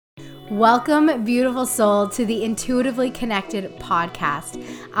Welcome, beautiful soul, to the Intuitively Connected podcast.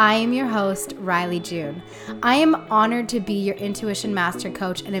 I am your host, Riley June. I am honored to be your intuition master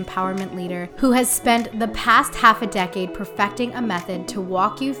coach and empowerment leader who has spent the past half a decade perfecting a method to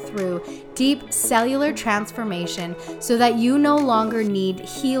walk you through deep cellular transformation so that you no longer need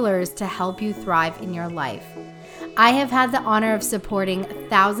healers to help you thrive in your life. I have had the honor of supporting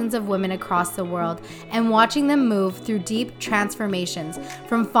thousands of women across the world and watching them move through deep transformations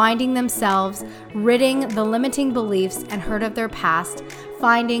from finding themselves, ridding the limiting beliefs and hurt of their past,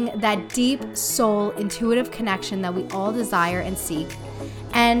 finding that deep soul intuitive connection that we all desire and seek,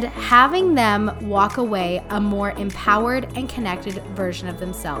 and having them walk away a more empowered and connected version of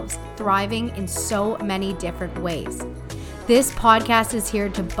themselves, thriving in so many different ways. This podcast is here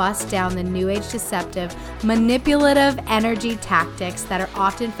to bust down the new age deceptive, manipulative energy tactics that are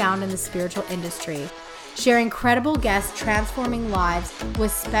often found in the spiritual industry, share incredible guests transforming lives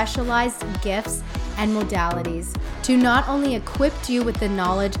with specialized gifts and modalities to not only equip you with the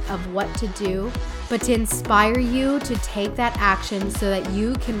knowledge of what to do, but to inspire you to take that action so that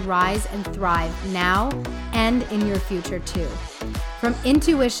you can rise and thrive now and in your future too. From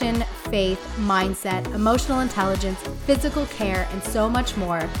intuition, faith, mindset, emotional intelligence, physical care, and so much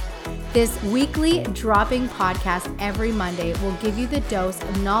more, this weekly dropping podcast every Monday will give you the dose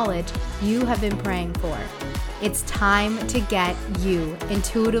of knowledge you have been praying for. It's time to get you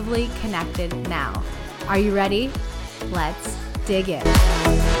intuitively connected now. Are you ready? Let's dig in.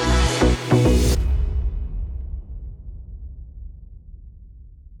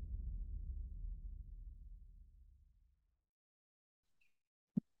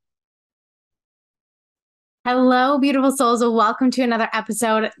 Hello, beautiful souls. Welcome to another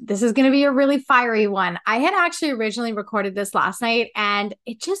episode. This is going to be a really fiery one. I had actually originally recorded this last night and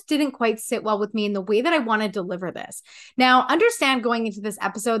it just didn't quite sit well with me in the way that I want to deliver this. Now, understand going into this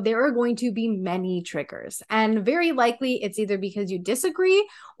episode, there are going to be many triggers, and very likely it's either because you disagree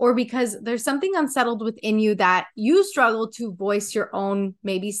or because there's something unsettled within you that you struggle to voice your own,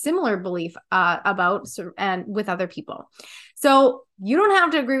 maybe similar belief about and with other people. So you don't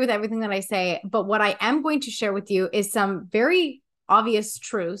have to agree with everything that I say, but what I am going to share with you is some very obvious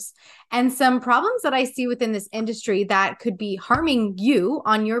truths and some problems that I see within this industry that could be harming you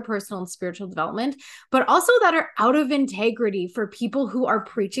on your personal and spiritual development, but also that are out of integrity for people who are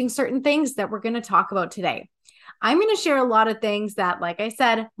preaching certain things that we're going to talk about today. I'm going to share a lot of things that, like I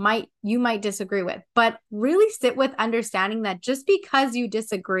said, you might disagree with, but really sit with understanding that just because you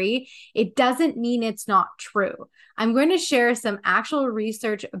disagree, it doesn't mean it's not true. I'm going to share some actual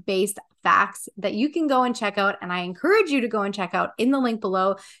research-based facts that you can go and check out, and I encourage you to go and check out in the link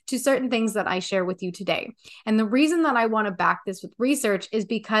below to certain things that I share with you today. And the reason that I want to back this with research is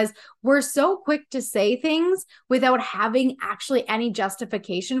because we're so quick to say things without having actually any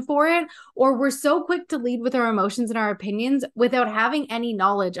justification for it, or we're so quick to lead with our emotions and our opinions without having any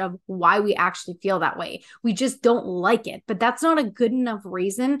knowledge of why we actually feel that way. We just don't like it, but that's not a good enough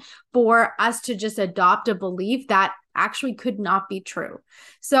reason for us to just adopt a belief that actually could not be true.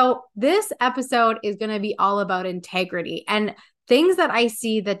 So this episode is going to be all about integrity and things that I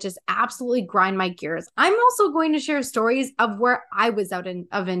see that just absolutely grind my gears. I'm also going to share stories of where I was out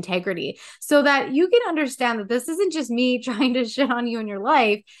of integrity so that you can understand that this isn't just me trying to shit on you in your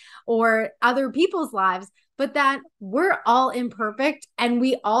life or other people's lives, but that we're all imperfect and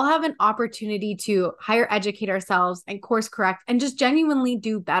we all have an opportunity to higher educate ourselves and course correct and just genuinely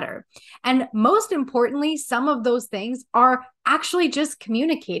do better. And most importantly, some of those things are actually just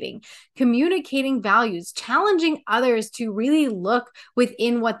communicating values, challenging others to really look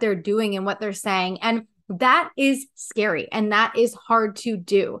within what they're doing and what they're saying. And that is scary and that is hard to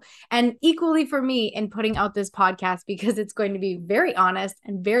do. And equally for me in putting out this podcast, because it's going to be very honest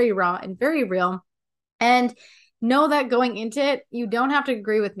and very raw and very real. And know that going into it, you don't have to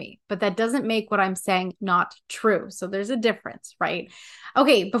agree with me, but that doesn't make what I'm saying not true. So there's a difference, right?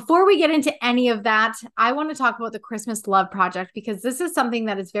 Okay, before we get into any of that, I want to talk about the Christmas Love Project, because this is something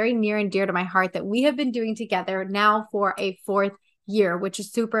that is very near and dear to my heart that we have been doing together now for a 4th year, which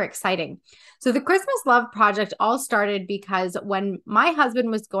is super exciting. So the Christmas Love Project all started because when my husband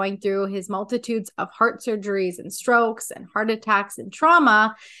was going through his multitudes of heart surgeries and strokes and heart attacks and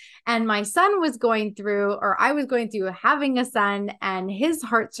trauma, and my son was going through, or I was going through having a son and his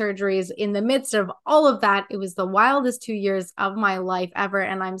heart surgeries, in the midst of all of that, it was the wildest 2 years of my life ever.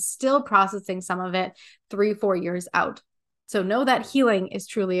 And I'm still processing some of it 3-4 years out. So know that healing is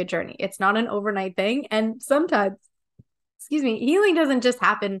truly a journey. It's not an overnight thing. And sometimes excuse me, healing doesn't just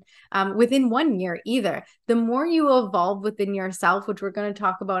happen within 1 year either. The more you evolve within yourself, which we're going to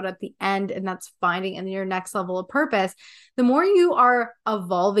talk about at the end, and that's finding in your next level of purpose, the more you are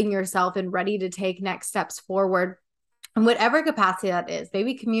evolving yourself and ready to take next steps forward in whatever capacity that is,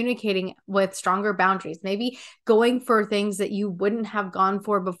 maybe communicating with stronger boundaries, maybe going for things that you wouldn't have gone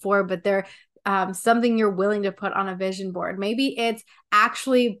for before, but they're something you're willing to put on a vision board. Maybe it's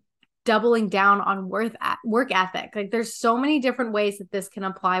actually doubling down on work ethic. Like there's so many different ways that this can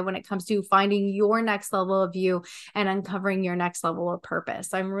apply when it comes to finding your next level of you and uncovering your next level of purpose.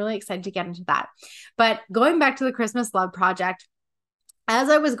 So I'm really excited to get into that. But going back to the Christmas Love Project, as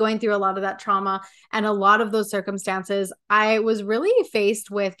I was going through a lot of that trauma and a lot of those circumstances, I was really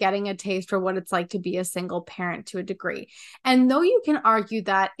faced with getting a taste for what it's like to be a single parent to a degree. And though you can argue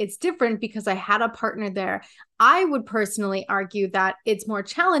that it's different because I had a partner there, I would personally argue that it's more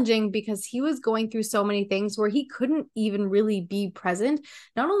challenging because he was going through so many things where he couldn't even really be present,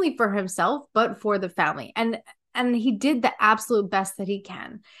 not only for himself, but for the family. And he did the absolute best that he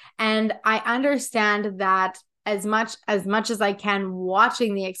can. And I understand that as much as I can,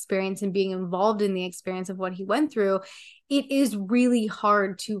 watching the experience and being involved in the experience of what he went through, it is really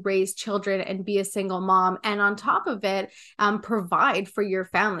hard to raise children and be a single mom. And on top of it, provide for your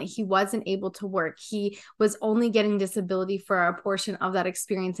family. He wasn't able to work. He was only getting disability for a portion of that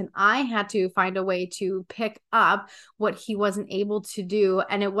experience. And I had to find a way to pick up what he wasn't able to do.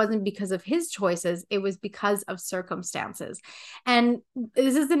 And it wasn't because of his choices. It was because of circumstances. And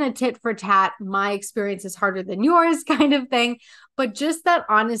this isn't a tit for tat, my experience is harder than yours kind of thing. But just that,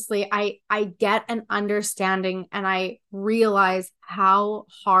 honestly, I get an understanding and I realize how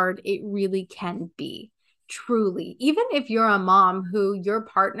hard it really can be. Truly, even if you're a mom who your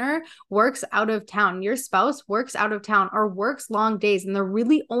partner works out of town, your spouse works out of town or works long days, and they're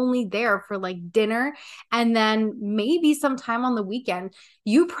really only there for like dinner and then maybe some time on the weekend,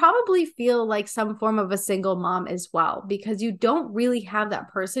 you probably feel like some form of a single mom as well, because you don't really have that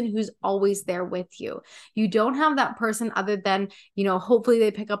person who's always there with you. You don't have that person other than, hopefully they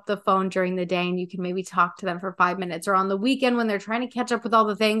pick up the phone during the day and you can maybe talk to them for 5 minutes, or on the weekend when they're trying to catch up with all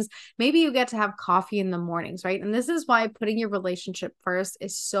the things, maybe you get to have coffee in the morning. Right. And this is why putting your relationship first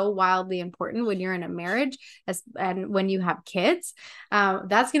is so wildly important when you're in a marriage and when you have kids.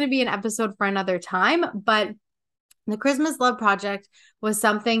 That's going to be an episode for another time. But the Christmas Love Project was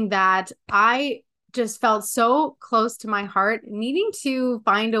something that I just felt so close to my heart, needing to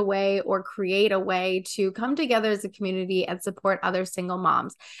find a way or create a way to come together as a community and support other single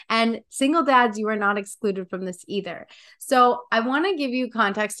moms. And single dads, you are not excluded from this either. So I want to give you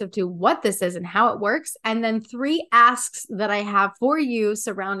context of to what this is and how it works, and then 3 asks that I have for you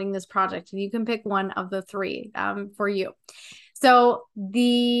surrounding this project. And you can pick one of the 3 for you. So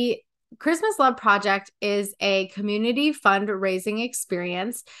the Christmas Love Project is a community fundraising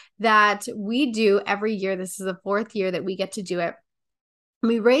experience that we do every year. This is the 4th year that we get to do it.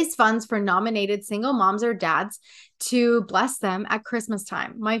 We raise funds for nominated single moms or dads to bless them at Christmas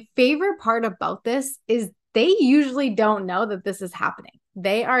time. My favorite part about this is they usually don't know that this is happening.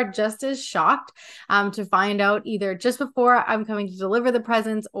 They are just as shocked to find out either just before I'm coming to deliver the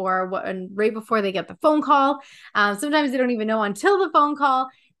presents or right before they get the phone call. Sometimes they don't even know until the phone call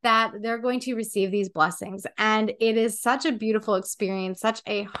that they're going to receive these blessings. And it is such a beautiful experience, such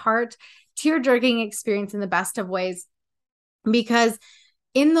a heart tear-jerking experience in the best of ways, because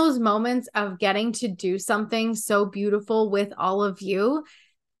in those moments of getting to do something so beautiful with all of you,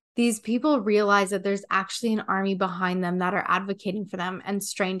 these people realize that there's actually an army behind them that are advocating for them, and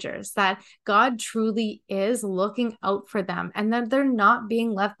strangers, that God truly is looking out for them and that they're not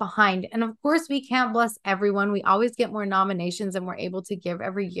being left behind. And of course, we can't bless everyone. We always get more nominations than we're able to give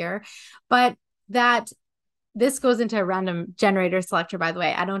every year. But that this goes into a random generator selector, by the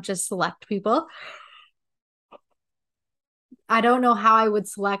way. I don't just select people. I don't know how I would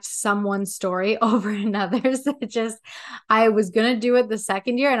select someone's story over another's. I was going to do it the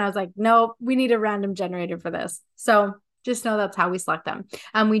second year and I was like, no, we need a random generator for this. So just know that's how we select them.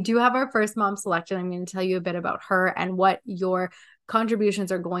 We do have our first mom selection. I'm going to tell you a bit about her and what your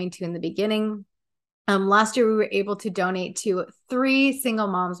contributions are going to in the beginning. Last year, we were able to donate to 3 single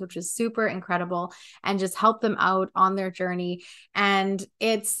moms, which was super incredible, and just help them out on their journey. And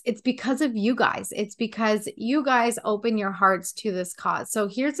it's because of you guys. It's because you guys open your hearts to this cause. So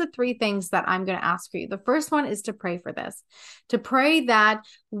here's the 3 things that I'm going to ask for you. The first one is to pray for this, to pray that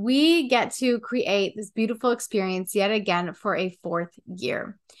we get to create this beautiful experience yet again for a 4th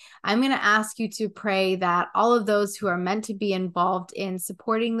year. I'm going to ask you to pray that all of those who are meant to be involved in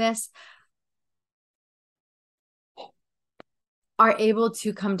supporting this are able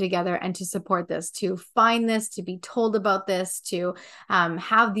to come together and to support this, to find this, to be told about this, to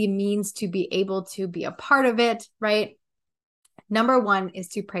have the means to be able to be a part of it, right? Number one is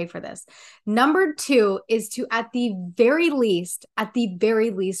to pray for this. Number two is to, at the very least,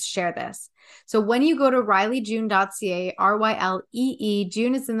 share this. So when you go to RileyJune.ca, RYLEE,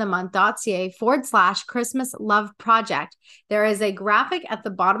 June is in the month.ca /Christmas Love Project, there is a graphic at the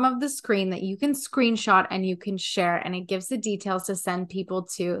bottom of the screen that you can screenshot and you can share, and it gives the details to send people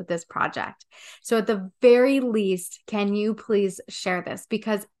to this project. So at the very least, can you please share this?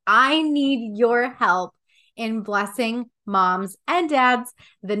 Because I need your help in blessing moms and dads,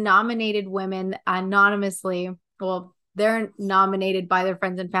 the nominated women anonymously. Well, they're nominated by their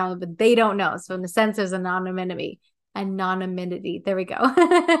friends and family, but they don't know. So in a sense, there's anonymity. There we go.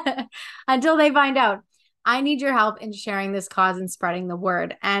 Until they find out. I need your help in sharing this cause and spreading the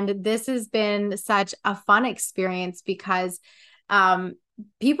word. And this has been such a fun experience because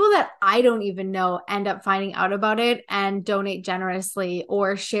people that I don't even know end up finding out about it and donate generously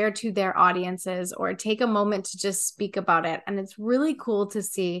or share to their audiences or take a moment to just speak about it. And it's really cool to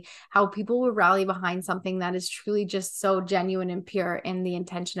see how people will rally behind something that is truly just so genuine and pure in the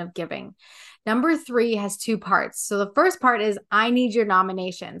intention of giving. Number 3 has 2 parts. So the first part is I need your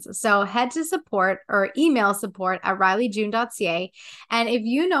nominations. So head to support or email support at RileyJune.ca. And if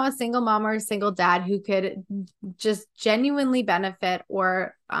you know a single mom or a single dad who could just genuinely benefit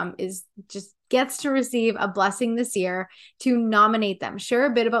or gets to receive a blessing this year, to nominate them, share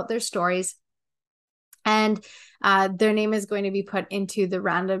a bit about their stories, and their name is going to be put into the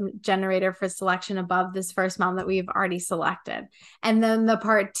random generator for selection above this first mom that we've already selected. And then the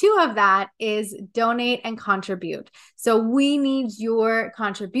part 2 of that is donate and contribute. So we need your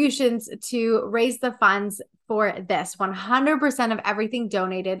contributions to raise the funds for this. 100% of everything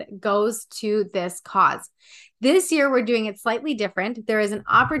donated goes to this cause. This year, we're doing it slightly different. There is an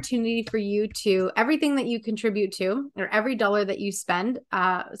opportunity for you to, everything that you contribute to, or every dollar that you spend,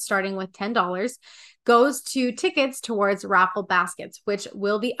 starting with $10, goes to tickets towards raffle baskets, which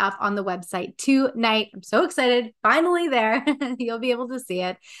will be up on the website tonight. I'm so excited. Finally there. You'll be able to see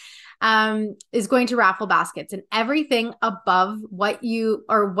it. Is going to raffle baskets, and everything above what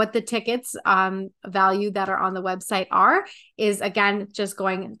the tickets value that are on the website is again just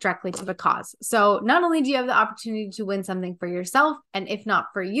going directly to the cause. So not only do you have the opportunity to win something for yourself, and if not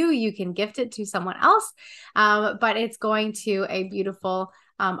for you, you can gift it to someone else, but it's going to a beautiful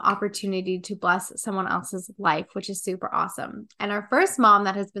opportunity to bless someone else's life, which is super awesome. And our first mom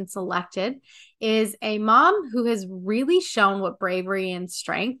that has been selected is a mom who has really shown what bravery and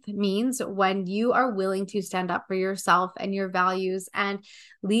strength means when you are willing to stand up for yourself and your values and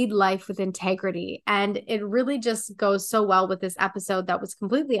lead life with integrity. And it really just goes so well with this episode that was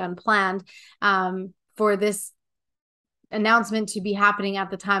completely unplanned for this announcement to be happening at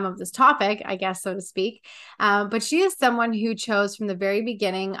the time of this topic, I guess, so to speak. But she is someone who chose from the very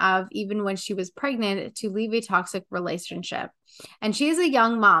beginning of even when she was pregnant to leave a toxic relationship. And she is a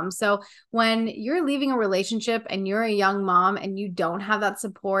young mom. So when you're leaving a relationship and you're a young mom and you don't have that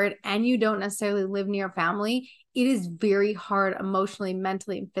support and you don't necessarily live near family, it is very hard emotionally,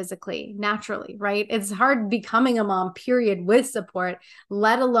 mentally, and physically, naturally, right? It's hard becoming a mom, period, with support,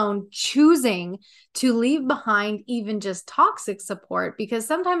 let alone choosing to leave behind even just toxic support, because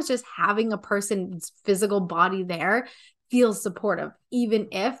sometimes just having a person's physical body there feels supportive, even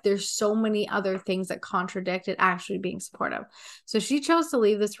if there's so many other things that contradict it actually being supportive. So she chose to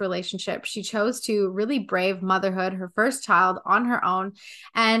leave this relationship. She chose to really brave motherhood, her first child, on her own.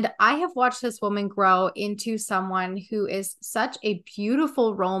 And I have watched this woman grow into someone who is such a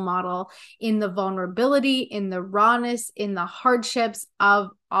beautiful role model in the vulnerability, in the rawness, in the hardships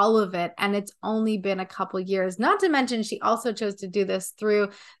of all of it. And it's only been a couple years, not to mention she also chose to do this through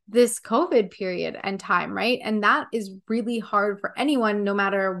this COVID period and time, right? And that is really hard for anyone, no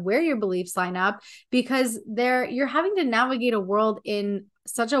matter where your beliefs line up, because you're having to navigate a world in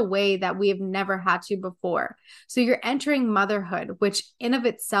such a way that we have never had to before. So you're entering motherhood, which in of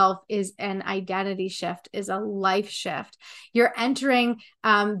itself is an identity shift, is a life shift. You're entering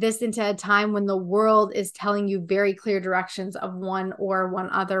this into a time when the world is telling you very clear directions of one or one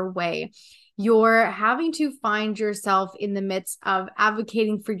other way. You're having to find yourself in the midst of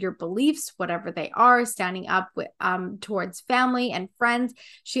advocating for your beliefs, whatever they are, standing up with, towards family and friends.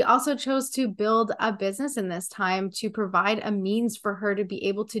 She also chose to build a business in this time to provide a means for her to be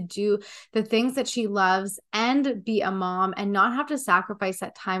able to do the things that she loves and be a mom and not have to sacrifice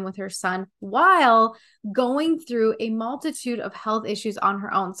that time with her son while going through a multitude of health issues on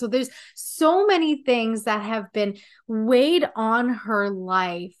her own. So there's so many things that have been weighed on her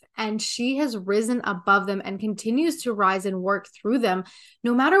life. and she has risen above them and continues to rise and work through them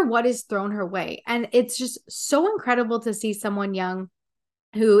no matter what is thrown her way. And it's just so incredible to see someone young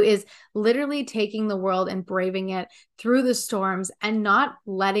who is literally taking the world and braving it through the storms and not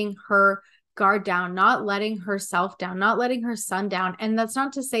letting her guard down, not letting herself down, not letting her son down. And that's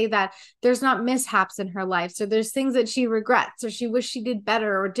not to say that there's not mishaps in her life. So there's things that she regrets or she wished she did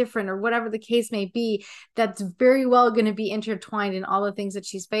better or different or whatever the case may be, that's very well going to be intertwined in all the things that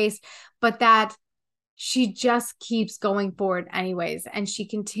she's faced, but that she just keeps going forward anyways. And she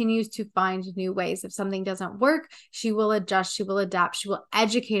continues to find new ways. If something doesn't work, she will adjust, she will adapt, she will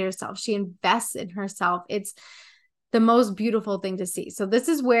educate herself. She invests in herself. It's the most beautiful thing to see. So this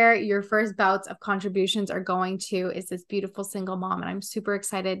is where your first bouts of contributions are going to, is this beautiful single mom. And I'm super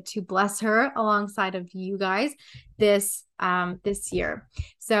excited to bless her alongside of you guys this year.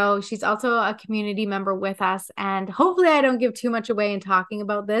 So she's also a community member with us, and hopefully I don't give too much away in talking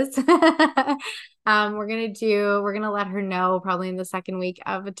about this. We're going to let her know probably in the second week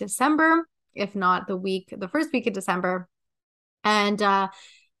of December, if not the first week of December. And,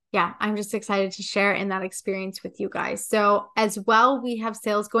 yeah, I'm just excited to share in that experience with you guys. So as well, we have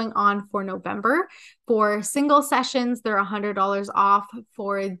sales going on for November. For single sessions, they're $100 off.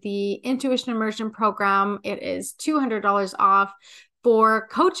 For the Intuition Immersion program, it is $200 off. For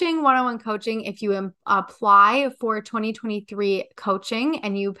coaching, one-on-one coaching, if you apply for 2023 coaching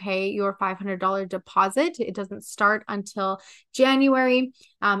and you pay your $500 deposit, it doesn't start until January.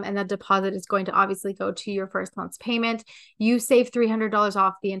 And that deposit is going to obviously go to your first month's payment. You save $300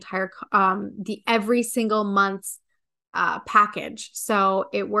 off the entire, every single month's package. So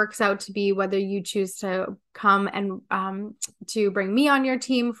it works out to be whether you choose to come and to bring me on your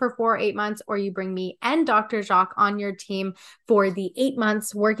team for 4 or 8 months, or you bring me and Dr. Jacques on your team for the 8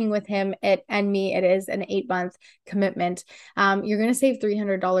 months working with him and me. It is an 8-month commitment. You're going to save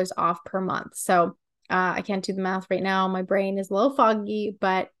 $300 off per month. So I can't do the math right now. My brain is a little foggy,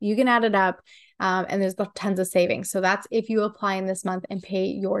 but you can add it up. And there's tons of savings. So that's if you apply in this month and pay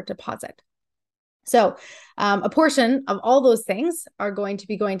your deposit. So a portion of all those things are going to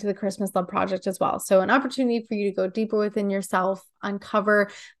be going to the Christmas Love Project as well. So an opportunity for you to go deeper within yourself,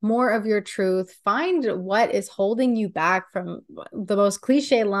 uncover more of your truth, find what is holding you back from the most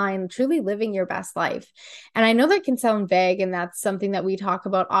cliche line, truly living your best life. And I know that can sound vague, and that's something that we talk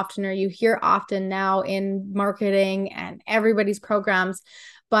about often, or you hear often now in marketing and everybody's programs.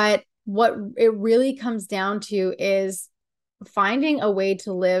 But what it really comes down to is finding a way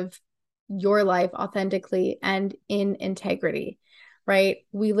to live your life authentically and in integrity, right?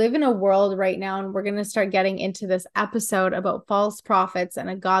 We live in a world right now, and we're going to start getting into this episode about false prophets and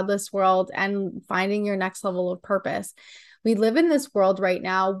a godless world and finding your next level of purpose. We live in this world right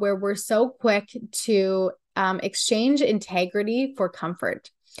now where we're so quick to exchange integrity for comfort.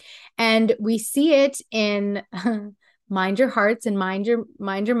 And we see it in mind your hearts and mind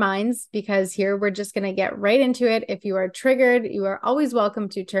your minds, because here we're just going to get right into it. If you are triggered, you are always welcome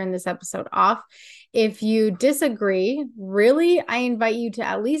to turn this episode off. If you disagree, really, I invite you to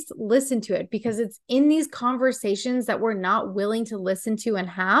at least listen to it, because it's in these conversations that we're not willing to listen to and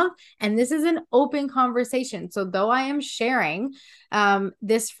have. And this is an open conversation. So though I am sharing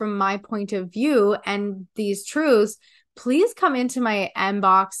this from my point of view and these truths, please come into my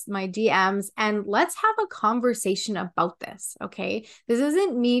inbox, my DMs, and let's have a conversation about this, okay? This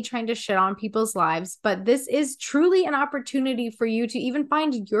isn't me trying to shit on people's lives, but this is truly an opportunity for you to even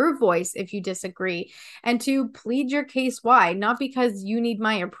find your voice if you disagree, and to plead your case why. Not because you need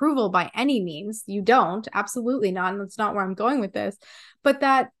my approval by any means. You don't, absolutely not, and that's not where I'm going with this, but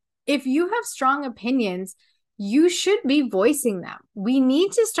that if you have strong opinions, you should be voicing them. We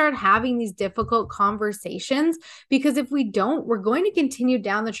need to start having these difficult conversations, because if we don't, we're going to continue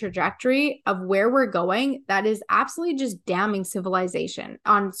down the trajectory of where we're going. That is absolutely just damning civilization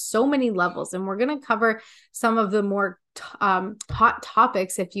on so many levels. And we're going to cover some of the more hot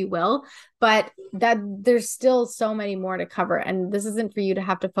topics, if you will, but that there's still so many more to cover. And this isn't for you to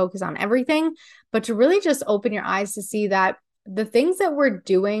have to focus on everything, but to really just open your eyes to see that the things that we're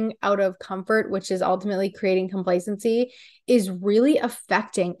doing out of comfort, which is ultimately creating complacency, is really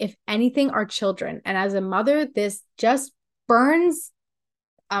affecting, if anything, our children. And as a mother, this just burns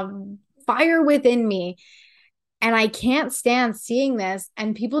a fire within me. And I can't stand seeing this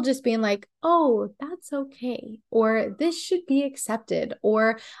and people just being like, oh, that's okay. Or this should be accepted.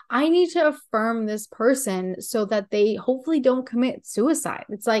 Or I need to affirm this person so that they hopefully don't commit suicide.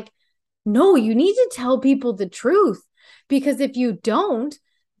 It's like, no, you need to tell people the truth. Because if you don't,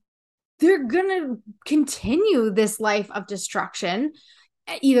 they're going to continue this life of destruction,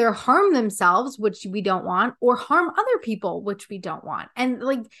 either harm themselves, which we don't want, or harm other people, which we don't want. And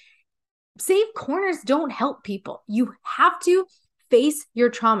like, safe corners don't help people. You have to face your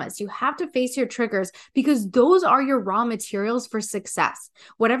traumas. You have to face your triggers, because those are your raw materials for success,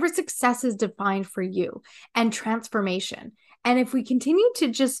 whatever success is defined for you, and transformation. And if we continue to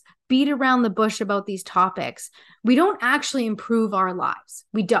just beat around the bush about these topics, we don't actually improve our lives.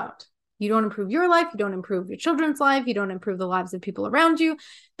 We don't. You don't improve your life. You don't improve your children's life. You don't improve the lives of people around you,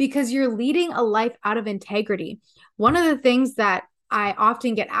 because you're leading a life out of integrity. One of the things that I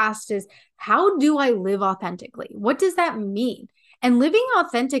often get asked is, how do I live authentically? What does that mean? And living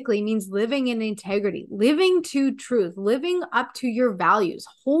authentically means living in integrity, living to truth, living up to your values,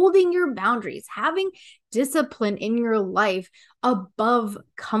 holding your boundaries, having discipline in your life above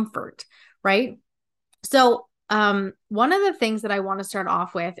comfort, right? So, one of the things that I want to start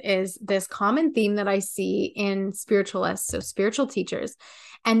off with is this common theme that I see in spiritualists, so spiritual teachers,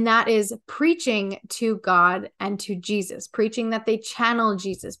 and that is preaching to God and to Jesus, preaching that they channel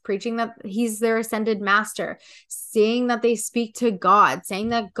Jesus, preaching that he's their ascended master, saying that they speak to God, saying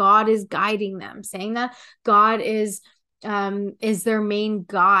that God is guiding them, saying that God is their main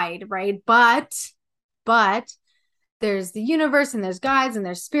guide, right? But there's the universe, and there's guides, and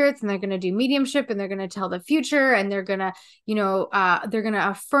there's spirits, and they're going to do mediumship, and they're going to tell the future, and they're going to, they're going to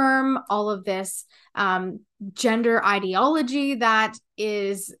affirm all of this gender ideology that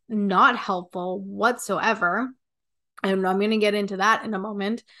is not helpful whatsoever. And I'm going to get into that in a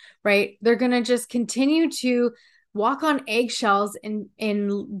moment, right? They're going to just continue to walk on eggshells in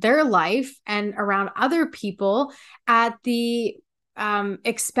their life and around other people at the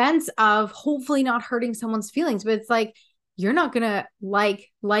expense of hopefully not hurting someone's feelings. But it's like, you're not going to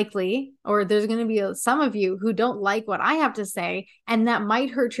likely, or there's going to be some of you who don't like what I have to say, and that might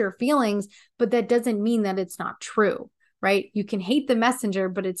hurt your feelings, but that doesn't mean that it's not true, right? You can hate the messenger,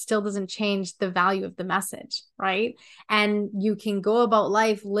 but it still doesn't change the value of the message, right? And you can go about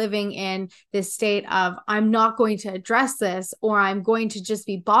life living in this state of, I'm not going to address this, or I'm going to just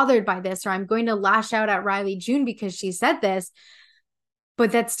be bothered by this, or I'm going to lash out at Riley June because she said this.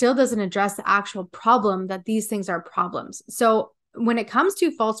 But that still doesn't address the actual problem, that these things are problems. So when it comes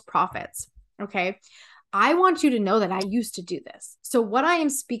to false prophets, okay, I want you to know that I used to do this. So what I am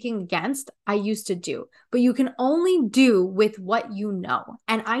speaking against, I used to do, but you can only do with what you know.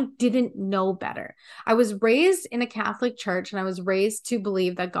 And I didn't know better. I was raised in a Catholic church, and I was raised to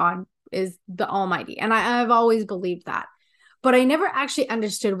believe that God is the Almighty. And I've always believed that. But I never actually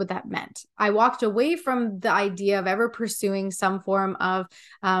understood what that meant. I walked away from the idea of ever pursuing some form of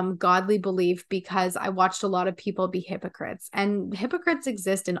godly belief, because I watched a lot of people be hypocrites. And hypocrites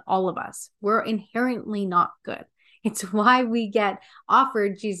exist in all of us. We're inherently not good. It's why we get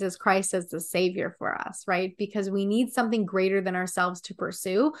offered Jesus Christ as the savior for us, right? Because we need something greater than ourselves to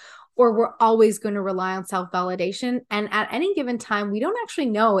pursue, or we're always going to rely on self-validation. And at any given time, we don't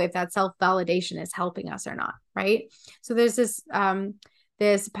actually know if that self-validation is helping us or not, right? So there's this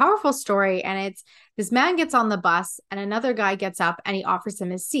powerful story, and it's this man gets on the bus, and another guy gets up and he offers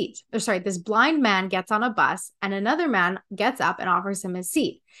him his seat. This blind man gets on a bus, and another man gets up and offers him his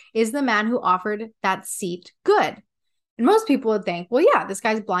seat. Is the man who offered that seat good? And most people would think, well, yeah, this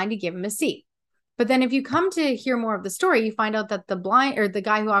guy's blind, to give him a seat. But then if you come to hear more of the story, you find out that the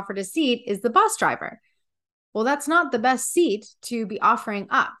guy who offered a seat is the bus driver. Well, that's not the best seat to be offering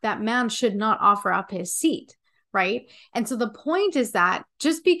up. That man should not offer up his seat, right? And so the point is that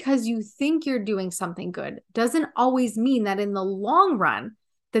just because you think you're doing something good doesn't always mean that in the long run,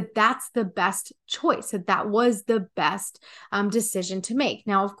 that's the best choice, that was the best decision to make.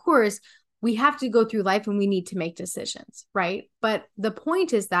 Now, of course, we have to go through life and we need to make decisions, right? But the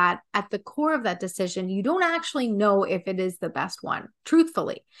point is that at the core of that decision, you don't actually know if it is the best one,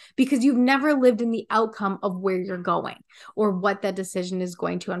 truthfully, because you've never lived in the outcome of where you're going or what that decision is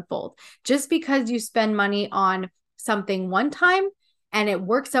going to unfold. Just because you spend money on something one time and it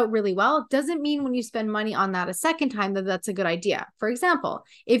works out really well, doesn't mean when you spend money on that a second time that that's a good idea. For example,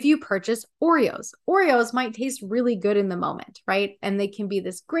 if you purchase Oreos might taste really good in the moment, right? And they can be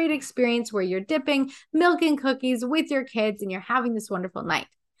this great experience where you're dipping milk and cookies with your kids and you're having this wonderful night.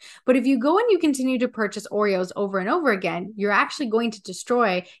 But if you go and you continue to purchase Oreos over and over again, you're actually going to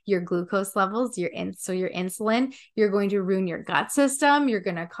destroy your glucose levels, your insulin. You're going to ruin your gut system. You're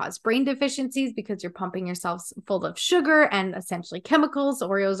going to cause brain deficiencies because you're pumping yourself full of sugar and essentially chemicals.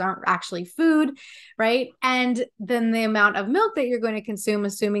 Oreos aren't actually food, right? And then the amount of milk that you're going to consume,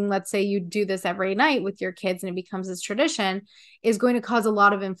 assuming, let's say you do this every night with your kids and it becomes this tradition, is going to cause a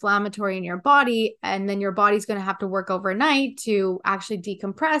lot of inflammatory in your body. And then your body's going to have to work overnight to actually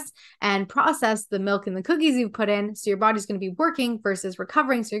decompress and process the milk and the cookies you've put in. So your body's going to be working versus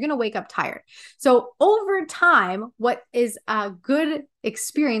recovering. So you're going to wake up tired. So over time, what is a good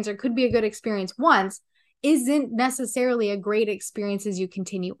experience or could be a good experience once isn't necessarily a great experience as you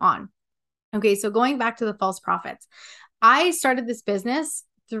continue on. Okay, so going back to the false prophets, I started this business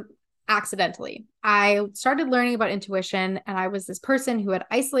accidentally. I started learning about intuition, and I was this person who had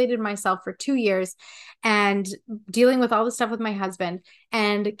isolated myself for 2 years and dealing with all the stuff with my husband,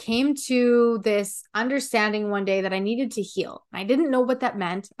 and came to this understanding one day that I needed to heal. I didn't know what that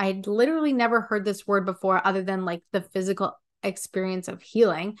meant. I had literally never heard this word before other than like the physical experience of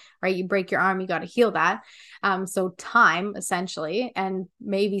healing, right? You break your arm, you got to heal that. So time essentially, and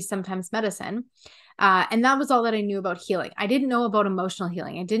maybe sometimes medicine. And that was all that I knew about healing. I didn't know about emotional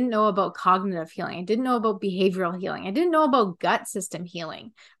healing. I didn't know about cognitive healing. I didn't know about behavioral healing. I didn't know about gut system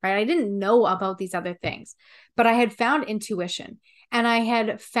healing, right? I didn't know about these other things, but I had found intuition, and I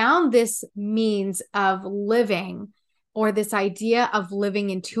had found this means of living, or this idea of living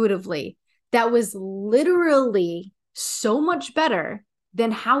intuitively, that was literally so much better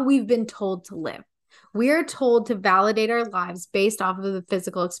than how we've been told to live. We are told to validate our lives based off of the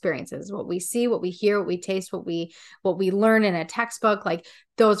physical experiences, what we see, what we hear, what we taste, what we learn in a textbook. Like,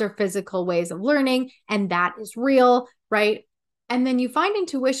 those are physical ways of learning, and that is real, right? And then you find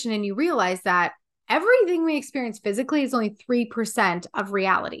intuition and you realize that everything we experience physically is only 3% of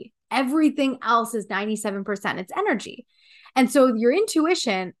reality. Everything else is 97%. It's energy. And so your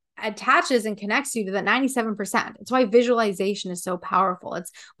intuition attaches and connects you to that 97%. It's why visualization is so powerful.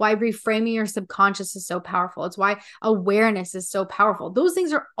 It's why reframing your subconscious is so powerful. It's why awareness is so powerful. Those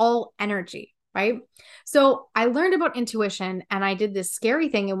things are all energy, right? So I learned about intuition, and I did this scary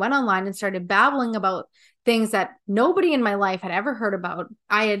thing and went online and started babbling about things that nobody in my life had ever heard about.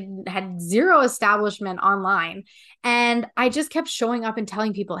 I had zero establishment online, and I just kept showing up and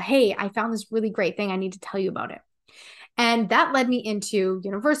telling people, hey, I found this really great thing. I need to tell you about it. And that led me into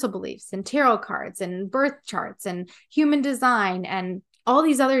universal beliefs and tarot cards and birth charts and human design and all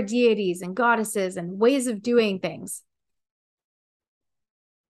these other deities and goddesses and ways of doing things.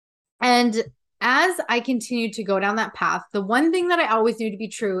 And as I continued to go down that path, the one thing that I always knew to be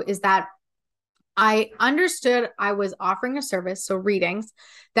true is that I understood I was offering a service, so readings,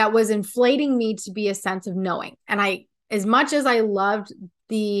 that was inflating me to be a sense of knowing. And as much as I loved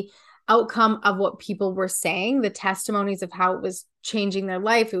the outcome of what people were saying, the testimonies of how it was changing their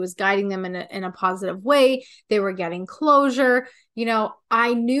life, it was guiding them in a positive way, they were getting closure,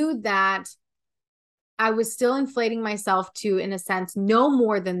 I knew that I was still inflating myself to, in a sense, know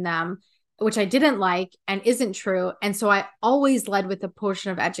more than them, which I didn't like and isn't true. And so I always led with a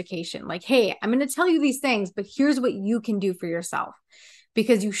portion of education, like, hey, I'm going to tell you these things, but here's what you can do for yourself,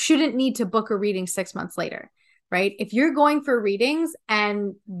 because you shouldn't need to book a reading 6 months later. Right? If you're going for readings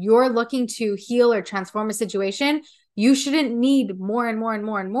and you're looking to heal or transform a situation, you shouldn't need more and more and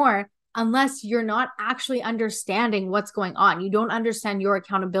more and more unless you're not actually understanding what's going on. You don't understand your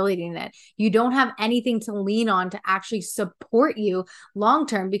accountability in it. You don't have anything to lean on to actually support you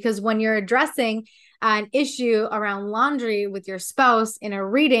long-term, because when you're addressing an issue around laundry with your spouse in a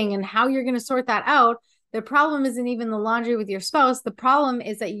reading and how you're going to sort that out, the problem isn't even the laundry with your spouse. The problem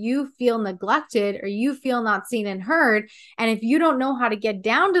is that you feel neglected, or you feel not seen and heard. And if you don't know how to get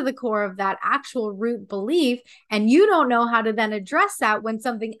down to the core of that actual root belief, and you don't know how to then address that when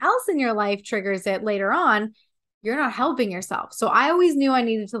something else in your life triggers it later on, you're not helping yourself. So I always knew I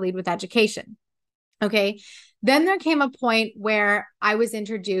needed to lead with education. Okay. Then there came a point where I was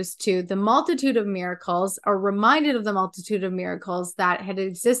introduced to the multitude of miracles, or reminded of the multitude of miracles that had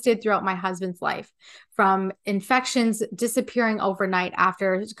existed throughout my husband's life, from infections disappearing overnight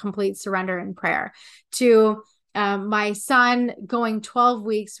after complete surrender and prayer, to my son going 12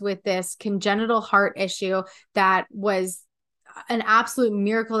 weeks with this congenital heart issue that was an absolute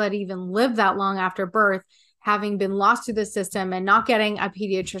miracle that even lived that long after birth, having been lost to the system and not getting a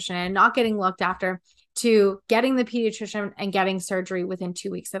pediatrician and not getting looked after, to getting the pediatrician and getting surgery within 2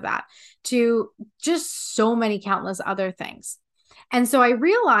 weeks of that, to just so many countless other things. And so I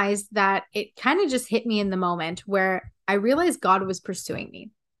realized that it kind of just hit me in the moment where I realized God was pursuing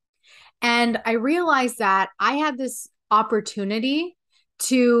me. And I realized that I had this opportunity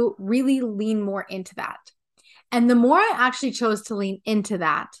to really lean more into that. And the more I actually chose to lean into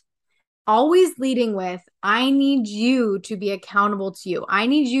that, always leading with, I need you to be accountable to you. I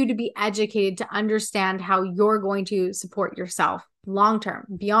need you to be educated to understand how you're going to support yourself long-term,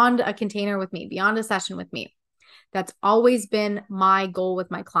 beyond a container with me, beyond a session with me. That's always been my goal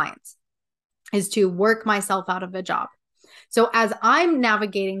with my clients, is to work myself out of a job. So as I'm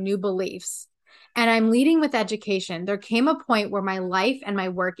navigating new beliefs and I'm leading with education, there came a point where my life and my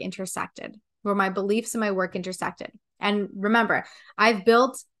work intersected, where my beliefs and my work intersected. And remember, I've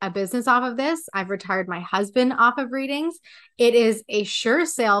built a business off of this. I've retired my husband off of readings. It is a sure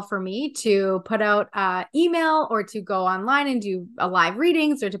sale for me to put out an email or to go online and do a live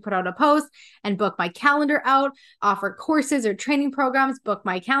readings or to put out a post and book my calendar out, offer courses or training programs, book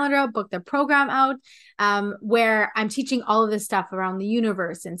my calendar out, book the program out, where I'm teaching all of this stuff around the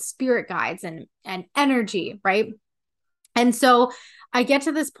universe and spirit guides and energy, right? And so I get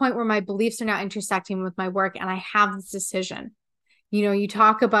to this point where my beliefs are now intersecting with my work, and I have this decision. You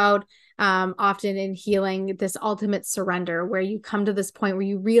talk about often in healing this ultimate surrender, where you come to this point where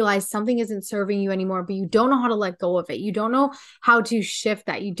you realize something isn't serving you anymore, but you don't know how to let go of it. You don't know how to shift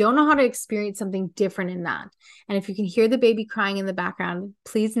that. You don't know how to experience something different in that. And if you can hear the baby crying in the background,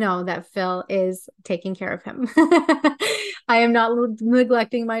 please know that Phil is taking care of him. I am not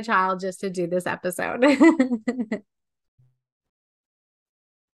neglecting my child just to do this episode.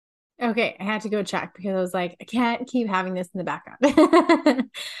 Okay, I had to go check because I was like, I can't keep having this in the background.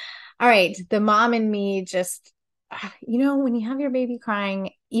 All right, the mom and me just, when you have your baby crying,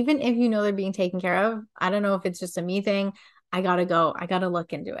 even if you know they're being taken care of, I don't know if it's just a me thing. I gotta go. I gotta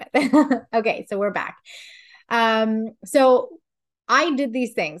look into it. Okay, so we're back. So I did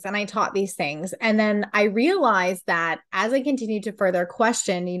these things and I taught these things. And then I realized that as I continued to further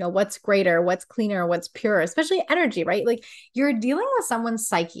question, what's greater, what's cleaner, what's pure, especially energy, right? Like you're dealing with someone's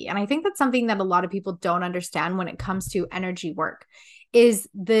psyche. And I think that's something that a lot of people don't understand when it comes to energy work is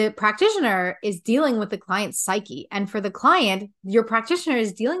the practitioner is dealing with the client's psyche. And for the client, your practitioner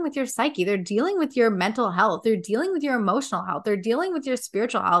is dealing with your psyche. They're dealing with your mental health. They're dealing with your emotional health. They're dealing with your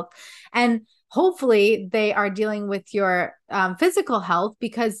spiritual health. And hopefully they are dealing with your physical health,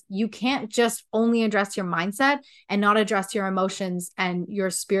 because you can't just only address your mindset and not address your emotions and your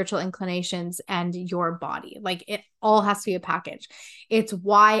spiritual inclinations and your body. Like it all has to be a package. It's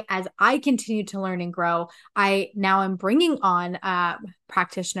why, as I continue to learn and grow, I now am bringing on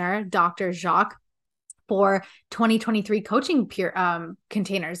practitioner, Dr. Jacques, for 2023 coaching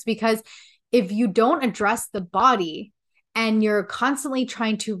containers, because if you don't address the body, and you're constantly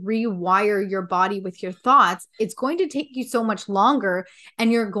trying to rewire your body with your thoughts, it's going to take you so much longer.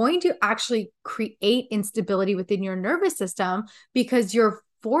 And you're going to actually create instability within your nervous system, because you're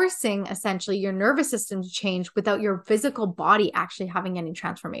forcing essentially your nervous system to change without your physical body actually having any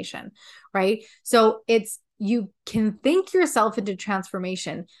transformation, right? So you can think yourself into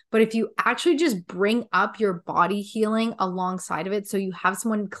transformation, but if you actually just bring up your body healing alongside of it, so you have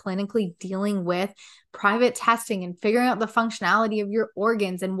someone clinically dealing with private testing and figuring out the functionality of your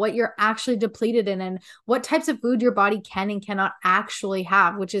organs and what you're actually depleted in and what types of food your body can and cannot actually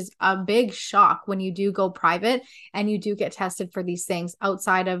have, which is a big shock when you do go private and you do get tested for these things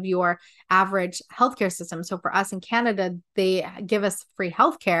outside of your average healthcare system. So for us in Canada, they give us free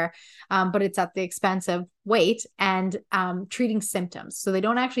healthcare, but it's at the expense of weight and treating symptoms. So they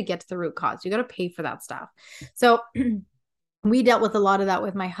don't actually get to the root cause. You got to pay for that stuff. So we dealt with a lot of that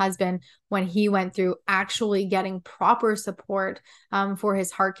with my husband when he went through actually getting proper support for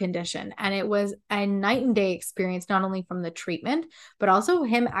his heart condition. And it was a night and day experience, not only from the treatment, but also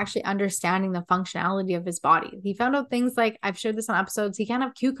him actually understanding the functionality of his body. He found out things like, I've shared this on episodes, he can't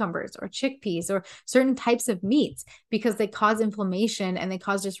have cucumbers or chickpeas or certain types of meats because they cause inflammation and they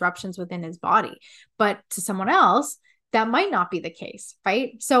cause disruptions within his body. But to someone else, that might not be the case,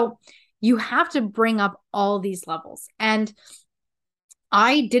 right? So you have to bring up all these levels. And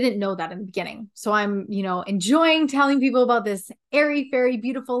I didn't know that in the beginning. So I'm, enjoying telling people about this airy, fairy,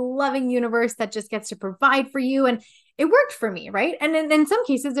 beautiful, loving universe that just gets to provide for you. And it worked for me, right? And in some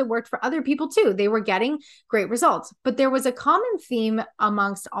cases, it worked for other people too. They were getting great results. But there was a common theme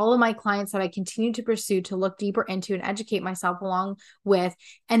amongst all of my clients that I continue to pursue to look deeper into and educate myself along with.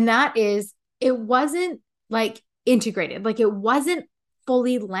 And that is, it wasn't like integrated. Like it wasn't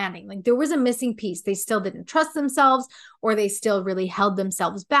fully landing. Like there was a missing piece. They still didn't trust themselves, or they still really held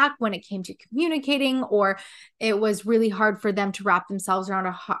themselves back when it came to communicating, or it was really hard for them to wrap themselves around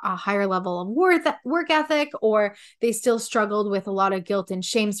a higher level of work ethic, or they still struggled with a lot of guilt and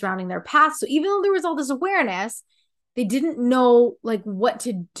shame surrounding their past. So even though there was all this awareness, they didn't know like what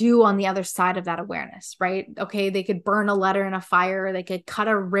to do on the other side of that awareness, right? Okay, they could burn a letter in a fire, or they could cut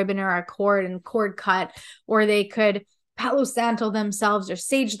a ribbon or a cord and cord cut, or they could Palo Santo themselves or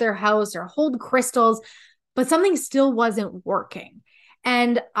sage their house or hold crystals, but something still wasn't working.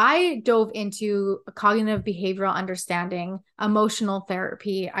 And I dove into cognitive behavioral understanding, emotional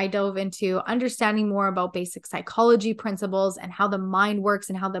therapy. I dove into understanding more about basic psychology principles and how the mind works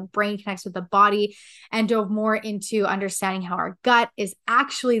and how the brain connects with the body, and dove more into understanding how our gut is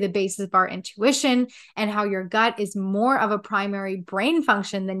actually the basis of our intuition, and how your gut is more of a primary brain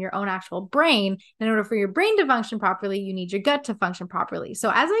function than your own actual brain. In order for your brain to function properly, you need your gut to function properly. So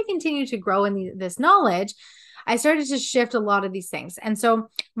as I continue to grow in this knowledge, I started to shift a lot of these things. And so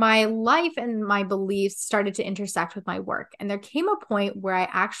my life and my beliefs started to intersect with my work. And there came a point where I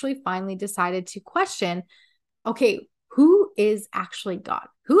actually finally decided to question, okay, who is actually God?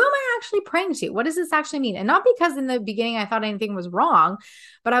 Who am I actually praying to? What does this actually mean? And not because in the beginning I thought anything was wrong,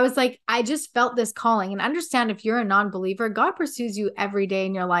 but I was like, I just felt this calling. And understand, if you're a non-believer, God pursues you every day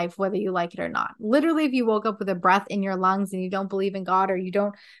in your life, whether you like it or not. Literally, if you woke up with a breath in your lungs and you don't believe in God, or you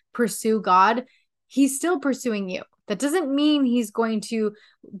don't pursue God, he's still pursuing you. That doesn't mean he's going to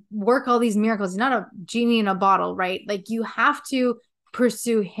work all these miracles. He's not a genie in a bottle, right? Like, you have to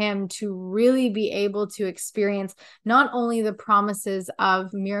pursue him to really be able to experience not only the promises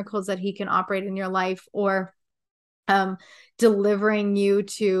of miracles that he can operate in your life, or delivering you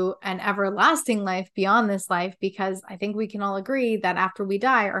to an everlasting life beyond this life, because I think we can all agree that after we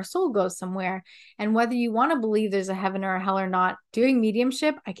die, our soul goes somewhere. And whether you want to believe there's a heaven or a hell or not, doing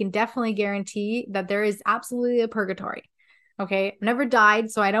mediumship, I can definitely guarantee that there is absolutely a purgatory. Okay. I've never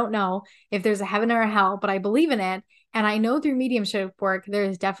died, so I don't know if there's a heaven or a hell, but I believe in it. And I know through mediumship work, there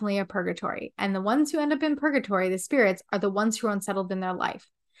is definitely a purgatory. And the ones who end up in purgatory, the spirits, are the ones who are unsettled in their life.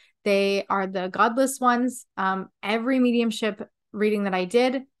 They are the godless ones. Every mediumship reading that I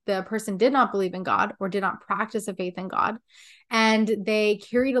did, the person did not believe in God or did not practice a faith in God. And they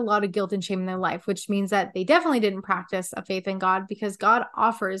carried a lot of guilt and shame in their life, which means that they definitely didn't practice a faith in God, because God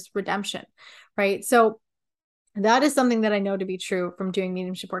offers redemption, right? So that is something that I know to be true from doing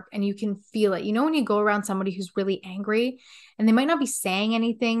mediumship work. And you can feel it. You know, when you go around somebody who's really angry and they might not be saying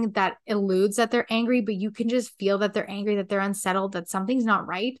anything that eludes that they're angry, but you can just feel that they're angry, that they're unsettled, that something's not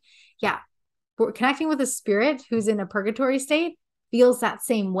right. Yeah. We're connecting with a spirit who's in a purgatory state feels that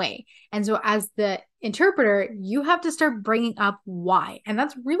same way. And so as the interpreter, you have to start bringing up why. And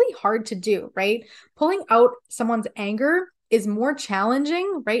that's really hard to do, right? Pulling out someone's anger is more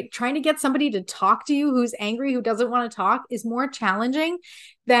challenging, right? Trying to get somebody to talk to you who's angry, who doesn't want to talk, is more challenging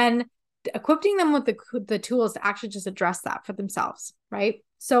than equipping them with the tools to actually just address that for themselves, right?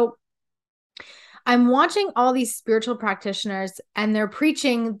 So I'm watching all these spiritual practitioners, and they're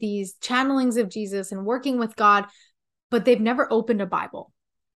preaching these channelings of Jesus and working with God, but they've never opened a Bible.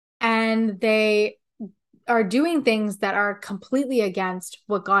 And they are doing things that are completely against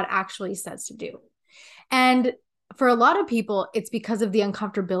what God actually says to do. And for a lot of people, it's because of the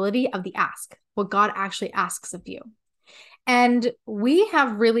uncomfortability of the ask, what God actually asks of you. And we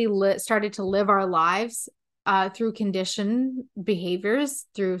have really started to live our lives through conditioned behaviors,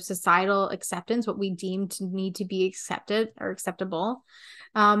 through societal acceptance, what we deem to need to be accepted or acceptable,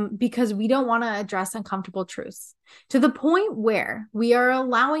 because we don't want to address uncomfortable truths, to the point where we are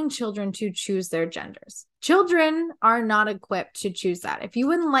allowing children to choose their genders. Children are not equipped to choose that. If you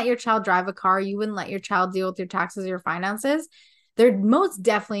wouldn't let your child drive a car, you wouldn't let your child deal with your taxes or your finances, they're most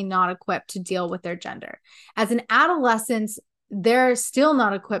definitely not equipped to deal with their gender. As an adolescent, they're still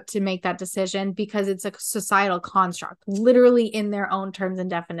not equipped to make that decision, because it's a societal construct, literally in their own terms and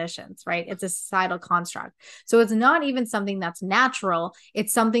definitions, right? It's a societal construct. So it's not even something that's natural.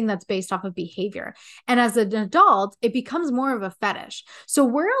 It's something that's based off of behavior. And as an adult, it becomes more of a fetish. So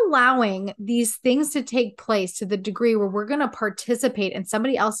we're allowing these things to take place to the degree where we're going to participate in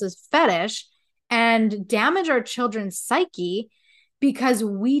somebody else's fetish and damage our children's psyche because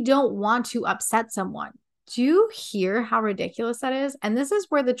we don't want to upset someone. Do you hear how ridiculous that is? And this is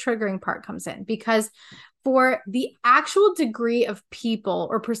where the triggering part comes in, because for the actual degree of people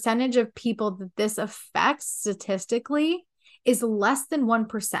or percentage of people that this affects statistically is less than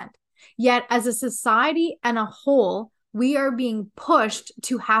 1%. Yet as a society and a whole, we are being pushed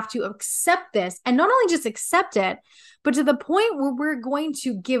to have to accept this, and not only just accept it, but to the point where we're going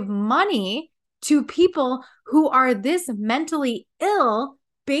to give money to people who are this mentally ill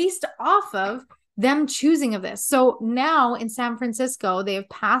based off of them choosing of this. So now in San Francisco, they have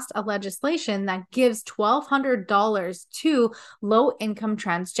passed a legislation that gives $1,200 to low-income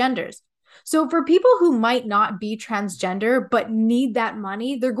transgenders. So for people who might not be transgender but need that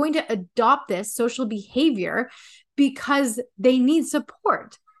money, they're going to adopt this social behavior because they need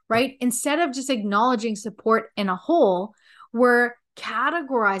support, right? Instead of just acknowledging support in a whole, we're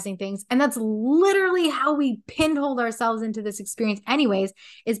categorizing things. And that's literally how we pinhole ourselves into this experience anyways,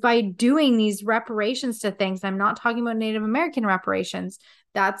 is by doing these reparations to things. I'm not talking about Native American reparations.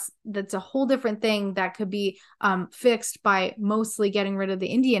 That's a whole different thing that could be fixed by mostly getting rid of the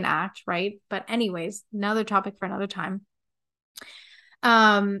Indian Act, right? But anyways, another topic for another time.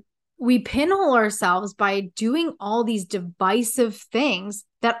 We pinhole ourselves by doing all these divisive things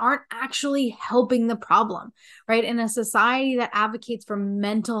that aren't actually helping the problem, right? In a society that advocates for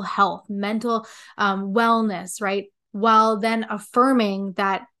mental health, mental wellness, right? While then affirming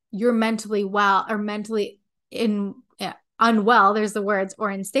that you're mentally well or mentally unwell, there's the words, or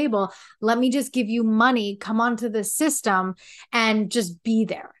unstable. Let me just give you money, come onto the system and just be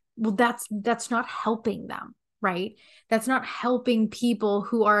there. Well, that's not helping them, right? That's not helping people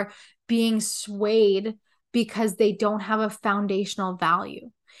who are being swayed because they don't have a foundational value.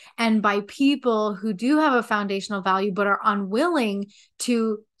 And by people who do have a foundational value but are unwilling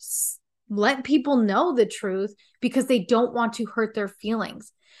to let people know the truth because they don't want to hurt their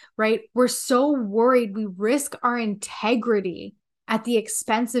feelings, right? We're so worried we risk our integrity at the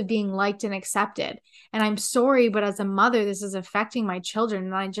expense of being liked and accepted. And I'm sorry, but as a mother, this is affecting my children,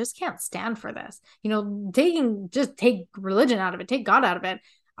 and I just can't stand for this. Take religion out of it, take God out of it.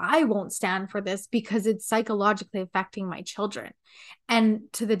 I won't stand for this because it's psychologically affecting my children. And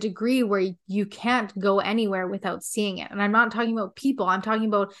to the degree where you can't go anywhere without seeing it. And I'm not talking about people, I'm talking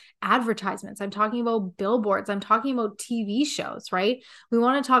about advertisements, I'm talking about billboards, I'm talking about TV shows, right? We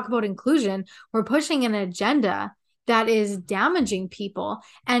want to talk about inclusion. We're pushing an agenda that is damaging people.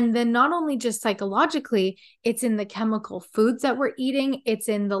 And then not only just psychologically, it's in the chemical foods that we're eating. It's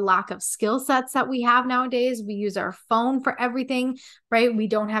in the lack of skill sets that we have nowadays. We use our phone for everything, right? We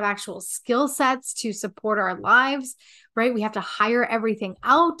don't have actual skill sets to support our lives, right? We have to hire everything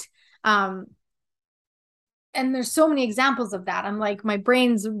out. And there's so many examples of that. I'm like, my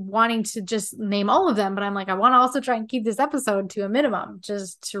brain's wanting to just name all of them, but I'm like, I want to also try and keep this episode to a minimum,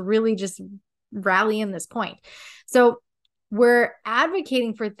 just to really just rally in this point. So we're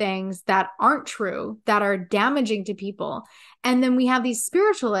advocating for things that aren't true, that are damaging to people. And then we have these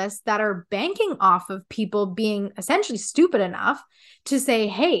spiritualists that are banking off of people being essentially stupid enough to say,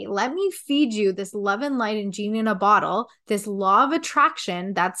 hey, let me feed you this love and light and genie in a bottle, this law of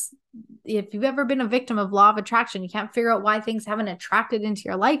attraction. That's, if you've ever been a victim of law of attraction, you can't figure out why things haven't attracted into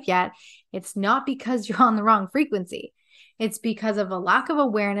your life yet. It's not because you're on the wrong frequency. It's because of a lack of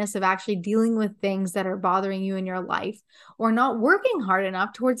awareness of actually dealing with things that are bothering you in your life, or not working hard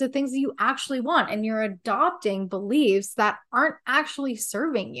enough towards the things that you actually want. And you're adopting beliefs that aren't actually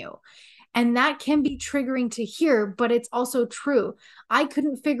serving you. And that can be triggering to hear, but it's also true. I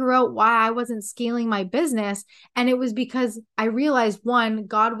couldn't figure out why I wasn't scaling my business. And it was because I realized, one,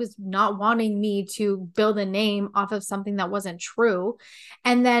 God was not wanting me to build a name off of something that wasn't true.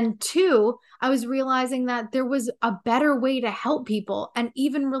 And then two, I was realizing that there was a better way to help people. And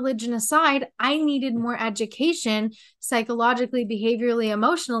even religion aside, I needed more education, psychologically, behaviorally,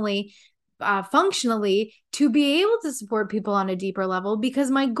 emotionally, functionally, to be able to support people on a deeper level,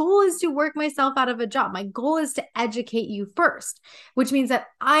 because my goal is to work myself out of a job. My goal is to educate you first, which means that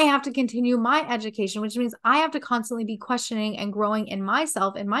I have to continue my education, which means I have to constantly be questioning and growing in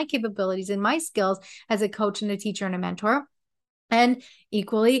myself and my capabilities and my skills as a coach and a teacher and a mentor. And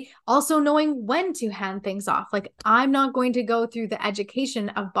equally, also knowing when to hand things off. Like, I'm not going to go through the education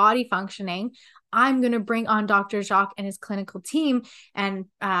of body functioning. I'm going to bring on Dr. Jacques and his clinical team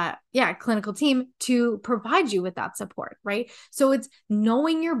clinical team to provide you with that support, right? So it's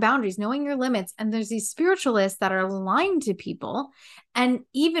knowing your boundaries, knowing your limits. And there's these spiritualists that are aligned to people. And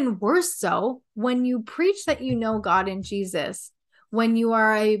even worse so, when you preach that you know God and Jesus, when you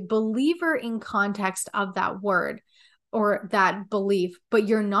are a believer in context of that word, or that belief, but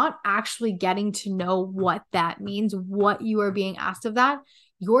you're not actually getting to know what that means, what you are being asked of that,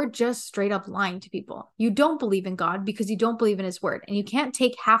 you're just straight up lying to people. You don't believe in God because you don't believe in his word. And you can't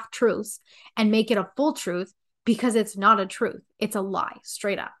take half truths and make it a full truth, because it's not a truth. It's a lie,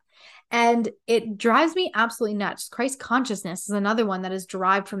 straight up. And it drives me absolutely nuts. Christ consciousness is another one that is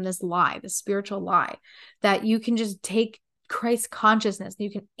derived from this lie, the spiritual lie, that you can just take Christ consciousness and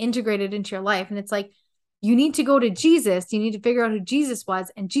you can integrate it into your life. And it's like, you need to go to Jesus. You need to figure out who Jesus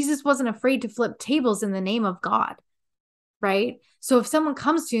was. And Jesus wasn't afraid to flip tables in the name of God, right? So if someone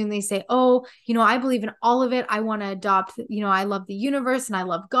comes to you and they say, oh, I believe in all of it. I want to adopt, I love the universe and I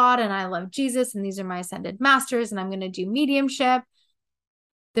love God and I love Jesus. And these are my ascended masters and I'm going to do mediumship.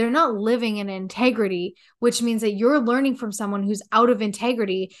 They're not living in integrity, which means that you're learning from someone who's out of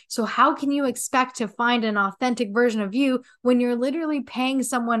integrity. So how can you expect to find an authentic version of you when you're literally paying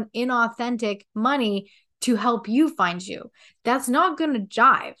someone inauthentic money to help you find you. That's not going to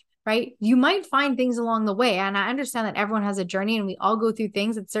jive, right? You might find things along the way. And I understand that everyone has a journey and we all go through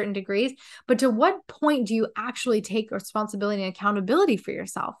things at certain degrees. But to what point do you actually take responsibility and accountability for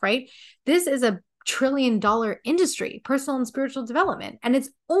yourself, right? This is a trillion-dollar industry, personal and spiritual development, and it's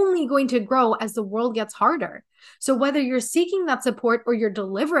only going to grow as the world gets harder. So whether you're seeking that support or you're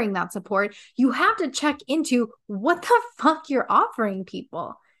delivering that support, you have to check into what the fuck you're offering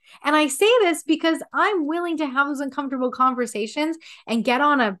people. And I say this because I'm willing to have those uncomfortable conversations and get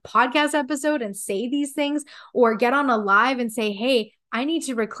on a podcast episode and say these things, or get on a live and say, hey, I need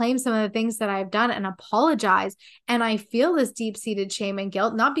to reclaim some of the things that I've done and apologize. And I feel this deep-seated shame and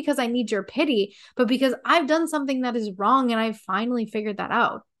guilt, not because I need your pity, but because I've done something that is wrong and I've finally figured that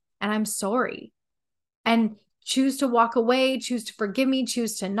out. And I'm sorry. And choose to walk away, choose to forgive me,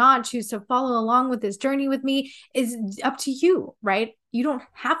 choose to not, choose to follow along with this journey with me is up to you, right? You don't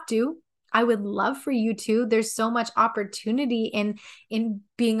have to. I would love for you to. There's so much opportunity in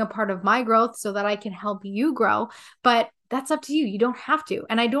being a part of my growth so that I can help you grow, but that's up to you. You don't have to.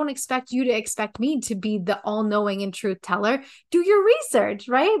 And I don't expect you to expect me to be the all-knowing and truth teller. Do your research,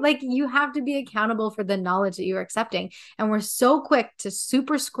 right? Like, you have to be accountable for the knowledge that you're accepting. And we're so quick to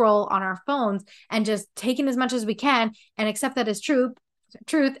super scroll on our phones and just take in as much as we can and accept that as truth,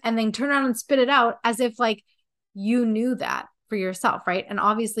 and then turn around and spit it out as if like you knew that for yourself, right? And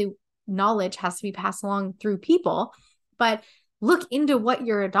obviously knowledge has to be passed along through people, but look into what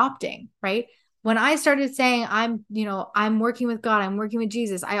you're adopting, right? When I started saying I'm working with God, I'm working with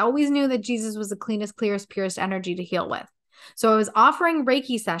Jesus, I always knew that Jesus was the cleanest, clearest, purest energy to heal with. So I was offering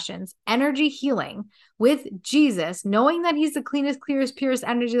Reiki sessions, energy healing with Jesus, knowing that he's the cleanest, clearest, purest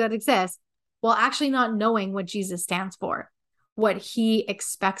energy that exists, while actually not knowing what Jesus stands for, what he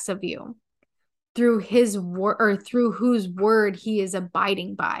expects of you through his word, or through whose word he is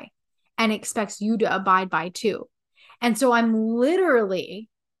abiding by and expects you to abide by too. And so I'm literally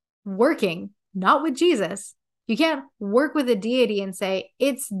working not with Jesus. You can't work with a deity and say,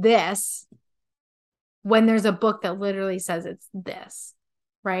 it's this, when there's a book that literally says it's this,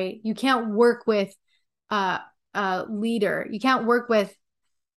 right? You can't work with a leader. You can't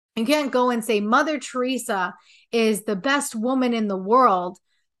go and say Mother Teresa is the best woman in the world,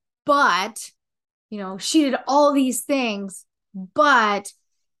 but, she did all these things, but,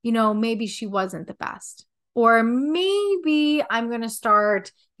 maybe she wasn't the best. Or maybe I'm going to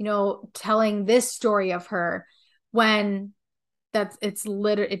start, telling this story of her when it's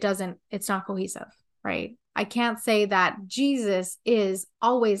not cohesive, right? I can't say that Jesus is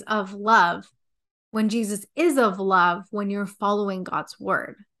always of love when Jesus is of love when you're following God's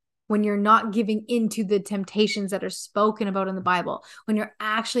word, when you're not giving into the temptations that are spoken about in the Bible, when you're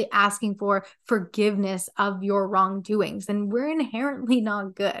actually asking for forgiveness of your wrongdoings. And we're inherently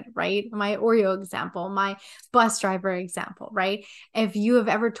not good, right? My Oreo example, my bus driver example, right? If you have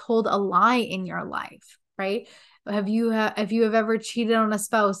ever told a lie in your life, right? If you have ever cheated on a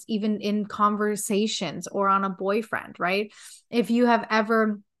spouse, even in conversations, or on a boyfriend, right? If you have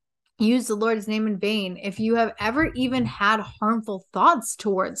ever use the Lord's name in vain, if you have ever even had harmful thoughts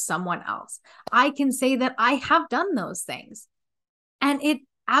towards someone else, I can say that I have done those things. And it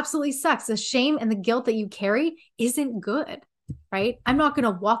absolutely sucks. The shame and the guilt that you carry isn't good, right? I'm not going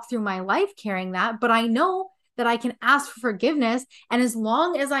to walk through my life carrying that, but I know that I can ask for forgiveness. And as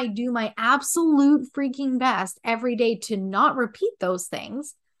long as I do my absolute freaking best every day to not repeat those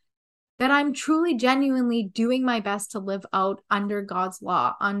things, that I'm truly, genuinely doing my best to live out under God's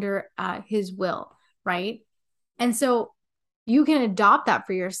law, under his will, right? And so you can adopt that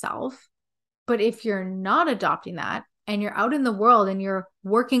for yourself. But if you're not adopting that and you're out in the world and you're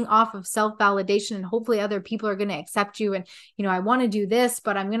working off of self-validation and hopefully other people are going to accept you, and, I want to do this,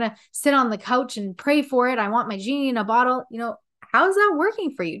 but I'm going to sit on the couch and pray for it. I want my genie in a bottle. How is that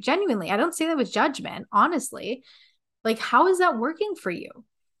working for you? Genuinely, I don't say that with judgment, honestly. Like, how is that working for you?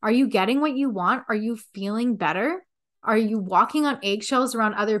 Are you getting what you want? Are you feeling better? Are you walking on eggshells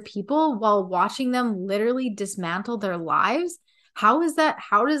around other people while watching them literally dismantle their lives? How does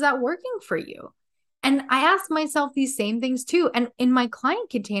that working for you? And I ask myself these same things too. And in my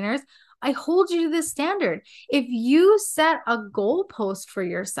client containers, I hold you to this standard. If you set a goalpost for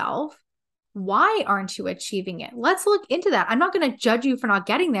yourself, why aren't you achieving it? Let's look into that. I'm not going to judge you for not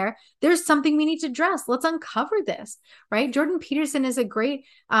getting there. There's something we need to address. Let's uncover this, right? Jordan Peterson is a great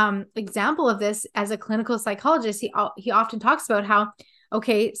example of this as a clinical psychologist. He often talks about how,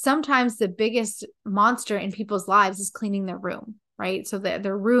 okay, sometimes the biggest monster in people's lives is cleaning their room, right? So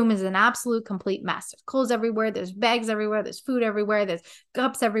their room is an absolute complete mess. There's clothes everywhere. There's bags everywhere. There's food everywhere. There's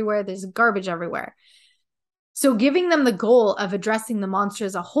cups everywhere. There's garbage everywhere. So giving them the goal of addressing the monster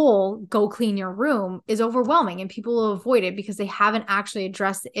as a whole, go clean your room, is overwhelming, and people will avoid it because they haven't actually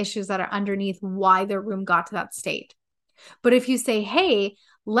addressed the issues that are underneath why their room got to that state. But if you say, hey,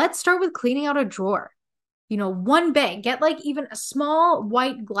 let's start with cleaning out a drawer, one bag, get like even a small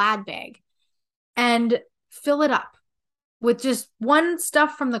white Glad bag and fill it up with just one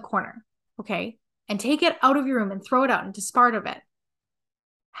stuff from the corner, okay? And take it out of your room and throw it out and dispart of it.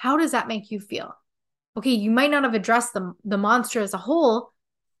 How does that make you feel? Okay, you might not have addressed the monster as a whole,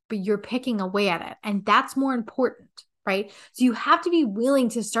 but you're picking away at it. And that's more important, right? So you have to be willing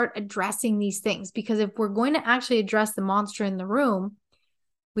to start addressing these things, because if we're going to actually address the monster in the room,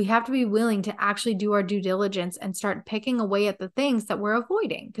 we have to be willing to actually do our due diligence and start picking away at the things that we're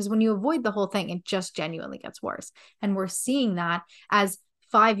avoiding. Because when you avoid the whole thing, it just genuinely gets worse. And we're seeing that as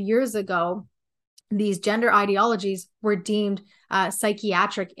 5 years ago, these gender ideologies were deemed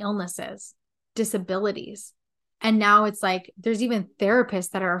psychiatric illnesses, disabilities. And now it's like there's even therapists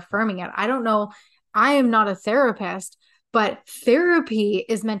that are affirming it. I don't know. I am not a therapist, but therapy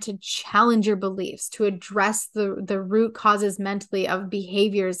is meant to challenge your beliefs, to address the root causes mentally of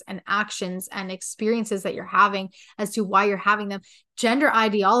behaviors and actions and experiences that you're having as to why you're having them. Gender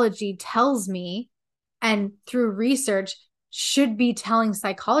ideology tells me, and through research, should be telling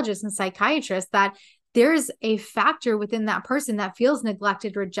psychologists and psychiatrists that there's a factor within that person that feels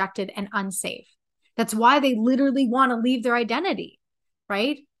neglected, rejected, and unsafe. That's why they literally want to leave their identity,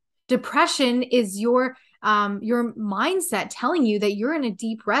 right? Depression is your mindset telling you that you're in a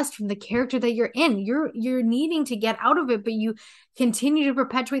deep rest from the character that you're in. You're needing to get out of it, but you continue to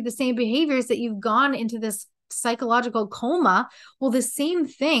perpetuate the same behaviors that you've gone into this psychological coma. Well, the same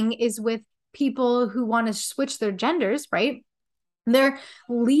thing is with people who want to switch their genders, right? They're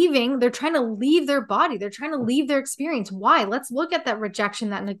trying to leave their body. They're trying to leave their experience. Why? Let's look at that rejection,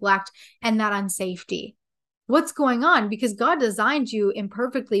 that neglect, and that unsafety. What's going on? Because God designed you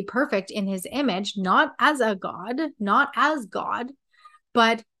imperfectly perfect in his image, not as God,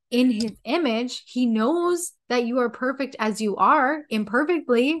 but in his image. He knows that you are perfect as you are,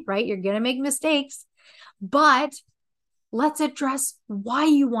 imperfectly, right? You're going to make mistakes, but let's address why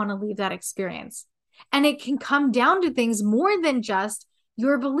you want to leave that experience. And it can come down to things more than just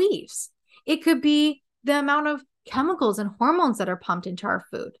your beliefs. It could be the amount of chemicals and hormones that are pumped into our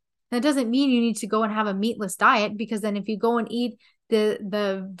food. That doesn't mean you need to go and have a meatless diet, because then if you go and eat the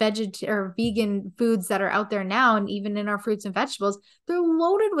vegan foods that are out there now, and even in our fruits and vegetables, they're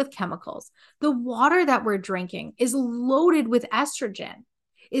loaded with chemicals. The water that we're drinking is loaded with estrogen,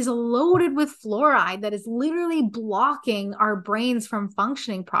 is loaded with fluoride that is literally blocking our brains from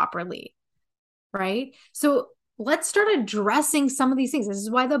functioning properly, right? So let's start addressing some of these things. This is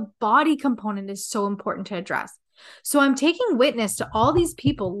why the body component is so important to address. So I'm taking witness to all these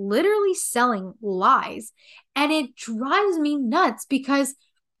people literally selling lies, and it drives me nuts, because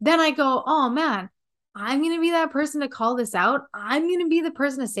then I go, oh man, I'm going to be that person to call this out. I'm going to be the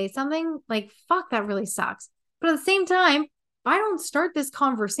person to say something. Like, fuck, that really sucks. But at the same time, if I don't start this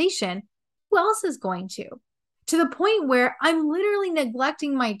conversation, who else is going to? To the point where I'm literally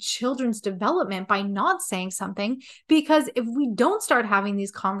neglecting my children's development by not saying something, because if we don't start having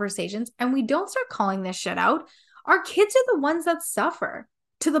these conversations and we don't start calling this shit out, our kids are the ones that suffer,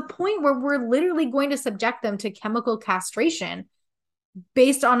 to the point where we're literally going to subject them to chemical castration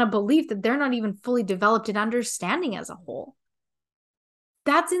based on a belief that they're not even fully developed in understanding as a whole.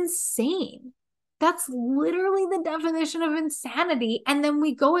 That's insane. That's literally the definition of insanity. And then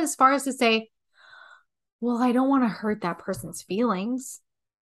we go as far as to say, well, I don't want to hurt that person's feelings.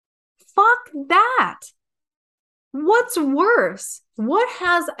 Fuck that. What's worse? What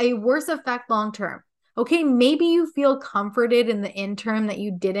has a worse effect long term? Okay, maybe you feel comforted in the interim that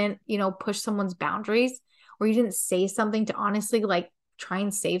you didn't, push someone's boundaries, or you didn't say something to honestly try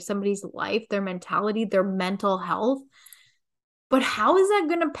and save somebody's life, their mentality, their mental health. But how is that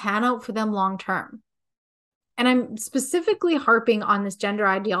going to pan out for them long term? And I'm specifically harping on this gender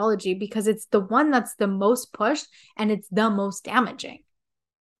ideology because it's the one that's the most pushed and it's the most damaging.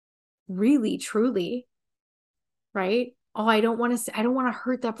 Really, truly. Right? Oh, I don't want to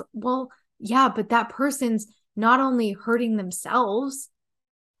hurt that. Well, yeah, but that person's not only hurting themselves,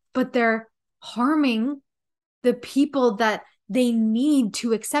 but they're harming the people that they need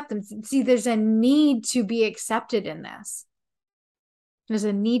to accept them. See, there's a need to be accepted in this. There's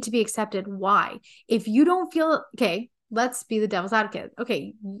a need to be accepted. Why? If you don't feel, okay, let's be the devil's advocate.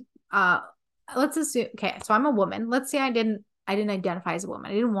 Okay. Let's assume, okay, so I'm a woman. Let's say I didn't identify as a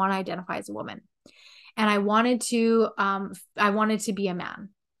woman. I didn't want to identify as a woman. And I wanted to be a man.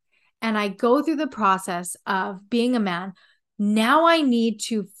 And I go through the process of being a man. Now I need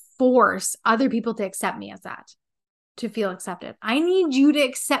to force other people to accept me as that, to feel accepted. I need you to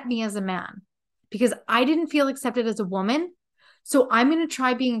accept me as a man because I didn't feel accepted as a woman. So I'm going to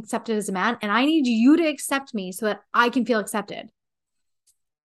try being accepted as a man, and I need you to accept me so that I can feel accepted.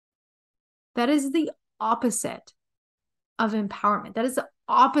 That is the opposite of empowerment. That is the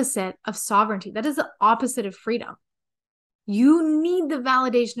opposite of sovereignty. That is the opposite of freedom. You need the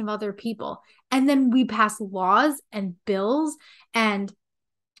validation of other people. And then we pass laws and bills and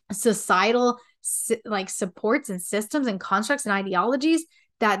societal like supports and systems and constructs and ideologies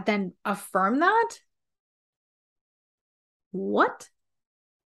that then affirm that. What?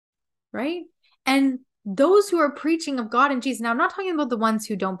 Right? And those who are preaching of God and Jesus, now I'm not talking about the ones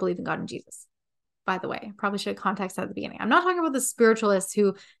who don't believe in God and Jesus, by the way. Probably should have context at the beginning. I'm not talking about the spiritualists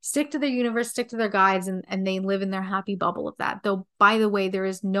who stick to their universe, stick to their guides, and they live in their happy bubble of that. Though, by the way, there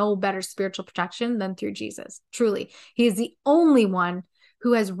is no better spiritual protection than through Jesus. Truly. He is the only one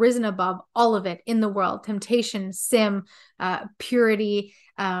who has risen above all of it in the world. Temptation, sin, purity,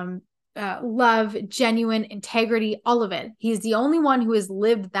 love, genuine integrity, all of it. He is the only one who has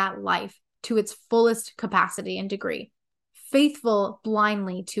lived that life to its fullest capacity and degree, faithful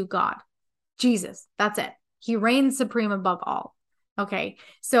blindly to God. Jesus, that's it. He reigns supreme above all. Okay,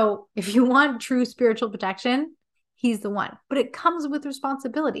 so if you want true spiritual protection, he's the one, but it comes with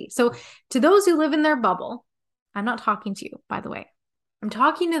responsibility. So to those who live in their bubble, I'm not talking to you, by the way. I'm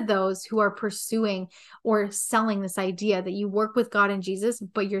talking to those who are pursuing or selling this idea that you work with God and Jesus,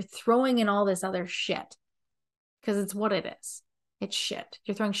 but you're throwing in all this other shit because it's what it is. It's shit.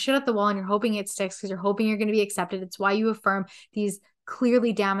 You're throwing shit at the wall and you're hoping it sticks because you're hoping you're going to be accepted. It's why you affirm these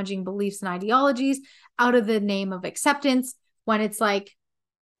clearly damaging beliefs and ideologies out of the name of acceptance when it's like,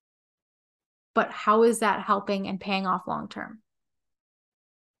 but how is that helping and paying off long term?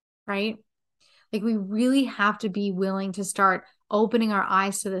 Right? Like we really have to be willing to start opening our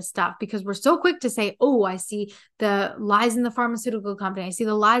eyes to this stuff because we're so quick to say, oh, I see the lies in the pharmaceutical company. I see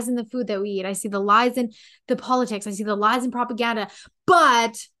the lies in the food that we eat. I see the lies in the politics. I see the lies in propaganda.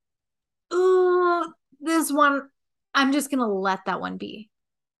 But this one, I'm just going to let that one be.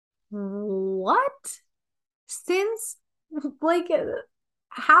 What? Since, like,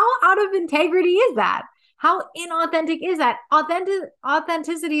 how out of integrity is that? How inauthentic is that?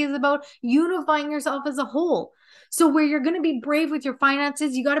 Authenticity is about unifying yourself as a whole. So where you're going to be brave with your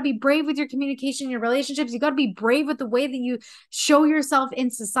finances, you got to be brave with your communication, your relationships. You got to be brave with the way that you show yourself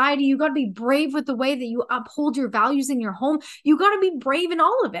in society. You got to be brave with the way that you uphold your values in your home. You got to be brave in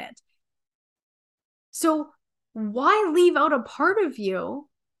all of it. So why leave out a part of you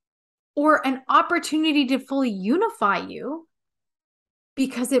or an opportunity to fully unify you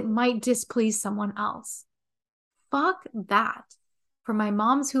because it might displease someone else? Fuck that. For my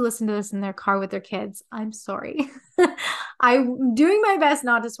moms who listen to this in their car with their kids, I'm sorry. I'm doing my best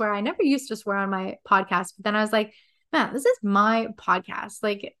not to swear. I never used to swear on my podcast, but then I was like, man, this is my podcast.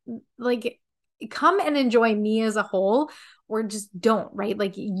 Like come and enjoy me as a whole, or just don't, right?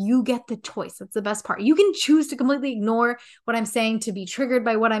 Like you get the choice. That's the best part. You can choose to completely ignore what I'm saying, to be triggered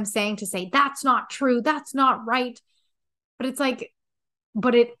by what I'm saying, to say, that's not true. That's not right. But it's like,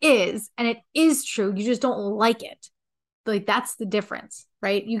 but it is, and it is true. You just don't like it. Like that's the difference,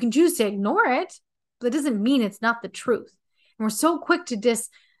 right? You can choose to ignore it, but it doesn't mean it's not the truth. And we're so quick to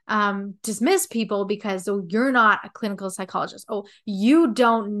dismiss people because, oh, you're not a clinical psychologist. Oh, you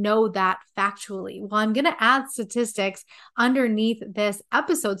don't know that factually. Well, I'm going to add statistics underneath this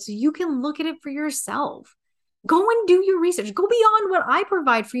episode so you can look at it for yourself. Go and do your research. Go beyond what I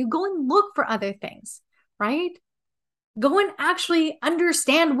provide for you. Go and look for other things, right? Go and actually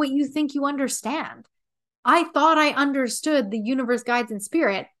understand what you think you understand. I thought I understood the universe, guides, and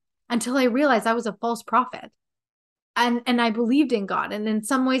spirit until I realized I was a false prophet. And I believed in God. And in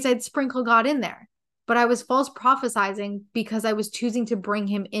some ways I'd sprinkle God in there. But I was false prophesizing because I was choosing to bring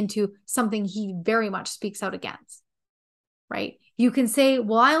him into something he very much speaks out against. Right? You can say,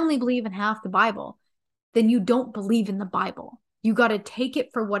 well, I only believe in half the Bible. Then you don't believe in the Bible. You got to take it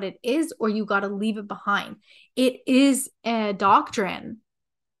for what it is, or you got to leave it behind. It is a doctrine,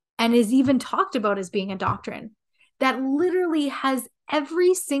 and is even talked about as being a doctrine that literally has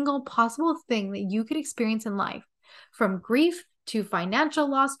every single possible thing that you could experience in life, from grief to financial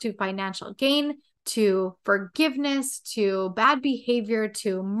loss, to financial gain, to forgiveness, to bad behavior,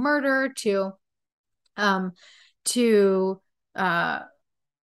 to murder, to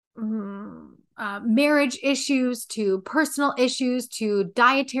marriage issues, to personal issues, to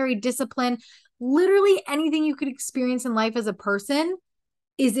dietary discipline. Literally anything you could experience in life as a person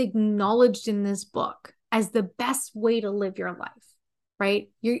is acknowledged in this book as the best way to live your life, right?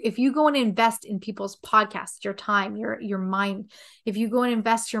 If you go and invest in people's podcasts, your time, your mind, if you go and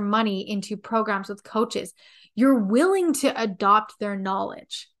invest your money into programs with coaches, you're willing to adopt their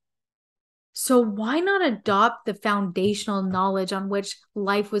knowledge. So why not adopt the foundational knowledge on which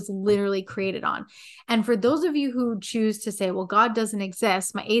life was literally created on? And for those of you who choose to say, well, God doesn't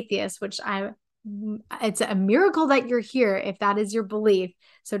exist, my atheist, it's a miracle that you're here if that is your belief.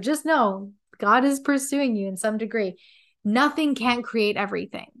 So just know God is pursuing you in some degree. Nothing can create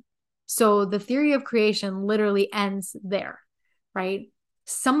everything. So the theory of creation literally ends there, right?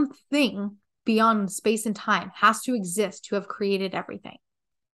 Something beyond space and time has to exist to have created everything.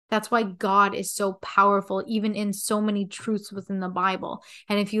 That's why God is so powerful, even in so many truths within the Bible.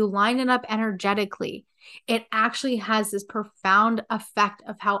 And if you line it up energetically, it actually has this profound effect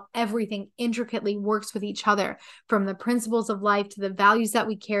of how everything intricately works with each other, from the principles of life to the values that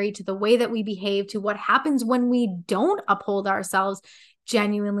we carry, to the way that we behave, to what happens when we don't uphold ourselves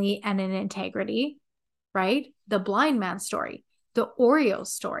genuinely and in integrity, right? The blind man story, the Oreo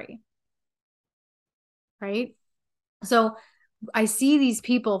story, right? So I see these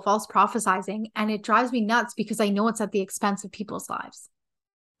people false prophesizing, and it drives me nuts because I know it's at the expense of people's lives.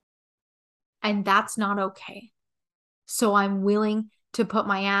 And that's not okay. So I'm willing to put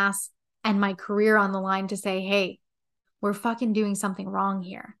my ass and my career on the line to say, hey, we're fucking doing something wrong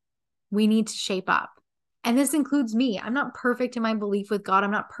here. We need to shape up. And this includes me. I'm not perfect in my belief with God. I'm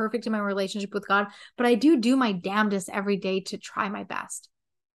not perfect in my relationship with God, but I do my damnedest every day to try my best.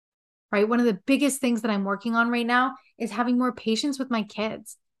 Right? One of the biggest things that I'm working on right now is having more patience with my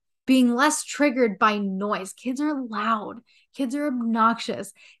kids, being less triggered by noise. Kids are loud. Kids are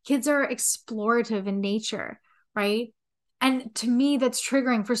obnoxious. Kids are explorative in nature, right? And to me, that's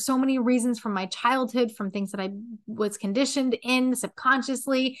triggering for so many reasons, from my childhood, from things that I was conditioned in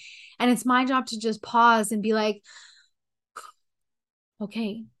subconsciously. And it's my job to just pause and be like,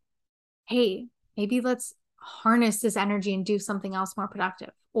 okay, hey, maybe let's harness this energy and do something else more productive.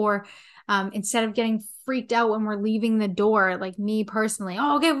 Or instead of getting freaked out when we're leaving the door, like me personally,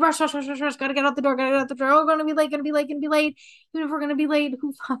 oh, okay, rush, gotta get out the door, oh, gonna be late. Even if we're gonna be late,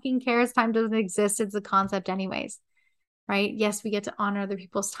 who fucking cares? Time doesn't exist. It's a concept anyways, right? Yes, we get to honor other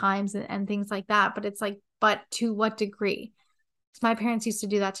people's times and things like that, but it's like, but to what degree? Because my parents used to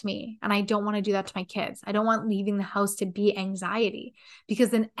do that to me, and I don't want to do that to my kids. I don't want leaving the house to be anxiety, because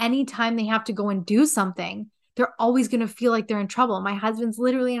then anytime they have to go and do something, they're always going to feel like they're in trouble. My husband's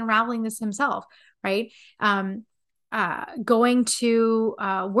literally unraveling this himself, right? Going to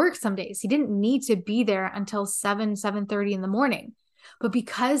work some days, he didn't need to be there until 7:30 in the morning. But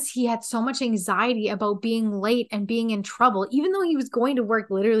because he had so much anxiety about being late and being in trouble, even though he was going to work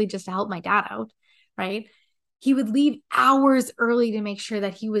literally just to help my dad out, right? He would leave hours early to make sure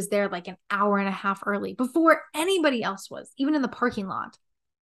that he was there like an hour and a half early before anybody else was, even in the parking lot.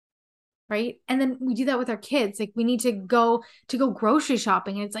 Right. And then we do that with our kids. Like, we need to go grocery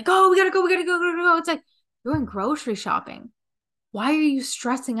shopping. And it's like, oh, we gotta go. It's like, you're going grocery shopping. Why are you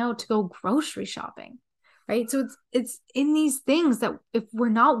stressing out to go grocery shopping? Right. So it's in these things that if we're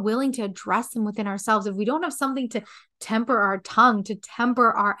not willing to address them within ourselves, if we don't have something to temper our tongue, to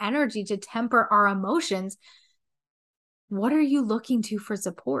temper our energy, to temper our emotions, what are you looking to for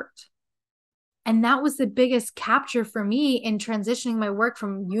support? And that was the biggest capture for me in transitioning my work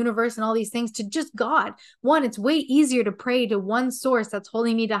from universe and all these things to just God. One, it's way easier to pray to one source that's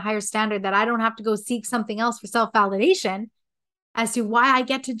holding me to a higher standard, that I don't have to go seek something else for self-validation as to why I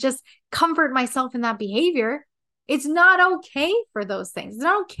get to just comfort myself in that behavior. It's not okay for those things. It's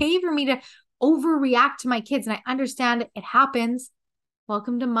not okay for me to overreact to my kids. And I understand it happens.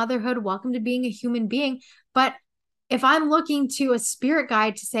 Welcome to motherhood. Welcome to being a human being. But if I'm looking to a spirit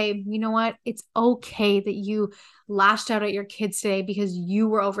guide to say, you know what, it's okay that you lashed out at your kids today because you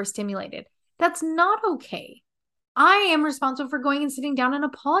were overstimulated, that's not okay. I am responsible for going and sitting down and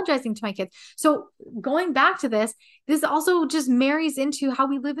apologizing to my kids. So going back to this also just marries into how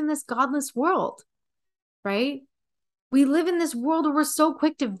we live in this godless world, right? We live in this world where we're so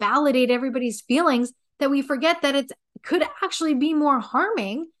quick to validate everybody's feelings that we forget that it could actually be more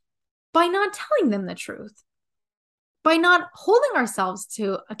harming by not telling them the truth, by not holding ourselves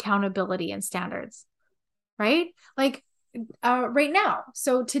to accountability and standards, right? Like right now.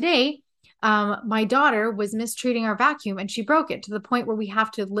 So today, my daughter was mistreating our vacuum and she broke it to the point where we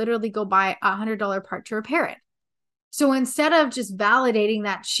have to literally go buy $100 part to repair it. So instead of just validating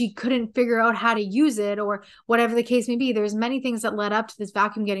that she couldn't figure out how to use it or whatever the case may be, there's many things that led up to this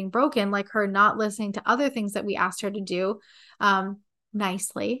vacuum getting broken, like her not listening to other things that we asked her to do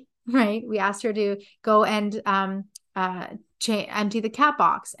nicely, right? We asked her to go and empty the cat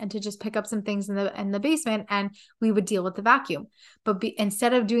box and to just pick up some things in the basement, and we would deal with the vacuum. But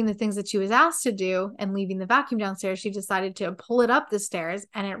instead of doing the things that she was asked to do and leaving the vacuum downstairs, she decided to pull it up the stairs,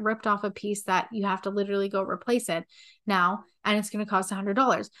 and it ripped off a piece that you have to literally go replace it now, and it's going to cost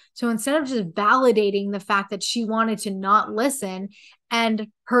 $100. So instead of just validating the fact that she wanted to not listen and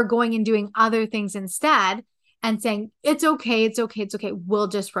her going and doing other things instead and saying, it's okay, we'll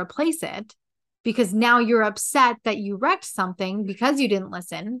just replace it, because now you're upset that you wrecked something because you didn't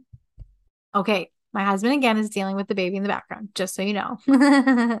listen. Okay, my husband again is dealing with the baby in the background, just so you know.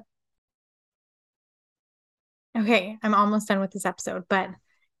 Okay, I'm almost done with this episode, but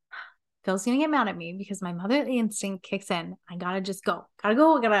Phil's gonna get mad at me because my motherly instinct kicks in. I gotta just go. I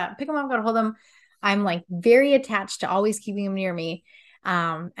gotta pick him up, gotta hold him. I'm like very attached to always keeping him near me.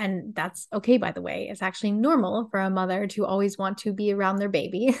 And that's okay, by the way. It's actually normal for a mother to always want to be around their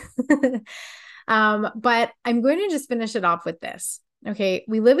baby. But I'm going to just finish it off with this. Okay.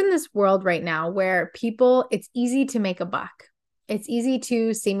 We live in this world right now where it's easy to make a buck. It's easy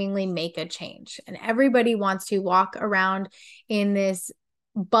to seemingly make a change. And everybody wants to walk around in this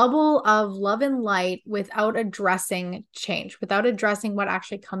bubble of love and light without addressing change, without addressing what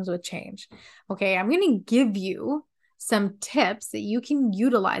actually comes with change. Okay. I'm going to give you some tips that you can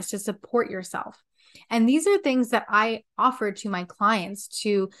utilize to support yourself. And these are things that I offer to my clients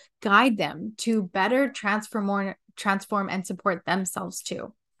to guide them to better transform and support themselves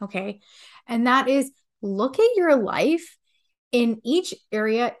too. Okay. And that is, look at your life in each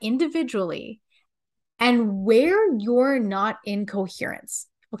area individually and where you're not in coherence.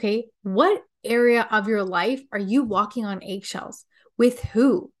 Okay. What area of your life are you walking on eggshells? With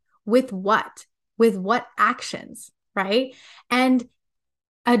who? With what? With what actions? Right? And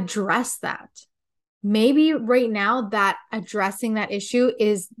address that. Maybe right now that addressing that issue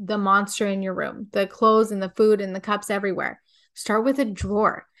is the monster in your room, the clothes and the food and the cups everywhere. Start with a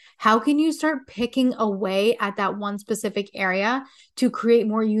drawer. How can you start picking away at that one specific area to create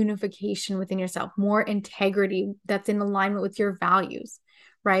more unification within yourself, more integrity that's in alignment with your values,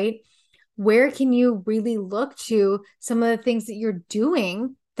 right? Where can you really look to some of the things that you're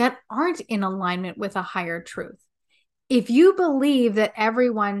doing that aren't in alignment with a higher truth? If you believe that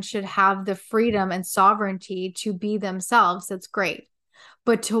everyone should have the freedom and sovereignty to be themselves, that's great.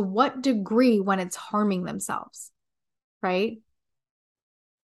 But to what degree when it's harming themselves, right?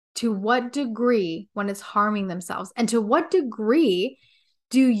 To what degree when it's harming themselves? And to what degree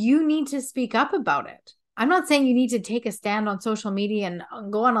do you need to speak up about it? I'm not saying you need to take a stand on social media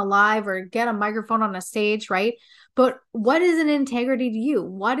and go on a live or get a microphone on a stage, right? But what is an integrity to you?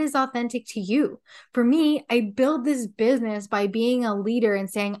 What is authentic to you? For me, I build this business by being a leader and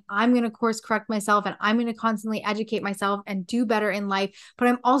saying, I'm going to course correct myself and I'm going to constantly educate myself and do better in life. But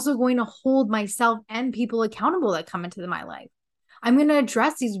I'm also going to hold myself and people accountable that come into my life. I'm going to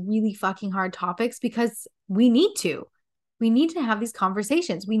address these really fucking hard topics because we need to. We need to have these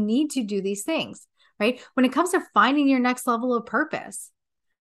conversations. We need to do these things, right? When it comes to finding your next level of purpose,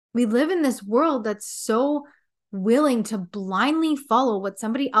 we live in this world that's so willing to blindly follow what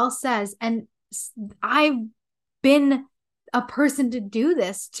somebody else says. And I've been a person to do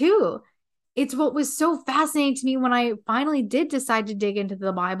this too. It's what was so fascinating to me when I finally did decide to dig into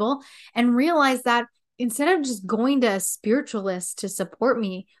the Bible and realize that instead of just going to a spiritualist to support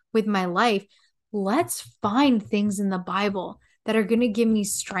me with my life, let's find things in the Bible that are going to give me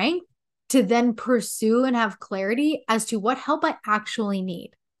strength to then pursue and have clarity as to what help I actually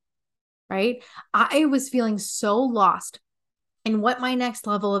need. Right? I was feeling so lost in what my next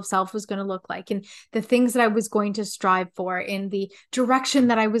level of self was going to look like and the things that I was going to strive for, in the direction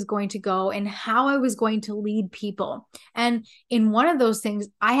that I was going to go and how I was going to lead people. And in one of those things,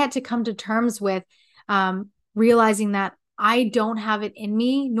 I had to come to terms with realizing that I don't have it in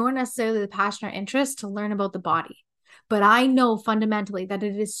me, nor necessarily the passion or interest to learn about the body. But I know fundamentally that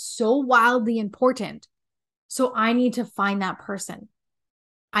it is so wildly important. So I need to find that person.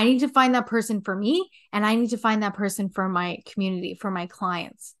 I need to find that person for me, and I need to find that person for my community, for my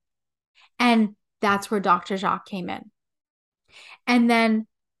clients. And that's where Dr. Jacques came in. And then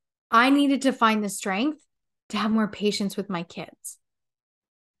I needed to find the strength to have more patience with my kids.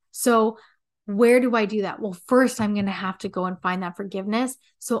 So where do I do that? Well, first, I'm going to have to go and find that forgiveness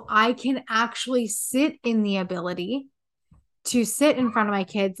so I can actually sit in the ability to sit in front of my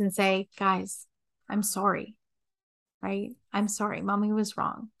kids and say, guys, I'm sorry. Right? I'm sorry. Mommy was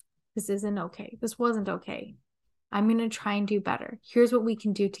wrong. This isn't okay. This wasn't okay. I'm going to try and do better. Here's what we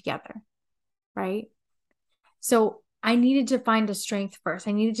can do together. Right? So I needed to find a strength first.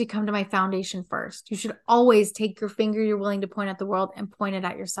 I needed to come to my foundation first. You should always take your finger you're willing to point at the world and point it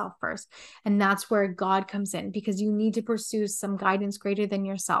at yourself first. And that's where God comes in, because you need to pursue some guidance greater than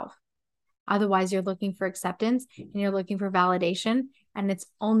yourself. Otherwise, you're looking for acceptance and you're looking for validation, and it's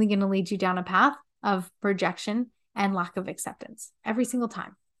only going to lead you down a path of projection and lack of acceptance every single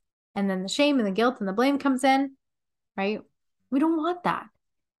time. And then the shame and the guilt and the blame comes in, right? We don't want that.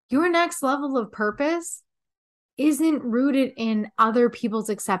 Your next level of purpose isn't rooted in other people's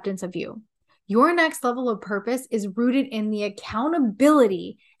acceptance of you. Your next level of purpose is rooted in the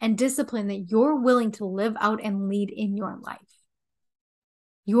accountability and discipline that you're willing to live out and lead in your life.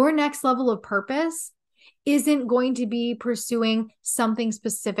 Your next level of purpose isn't going to be pursuing something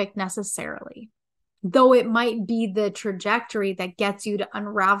specific necessarily, though it might be the trajectory that gets you to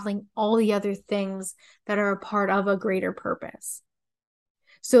unraveling all the other things that are a part of a greater purpose.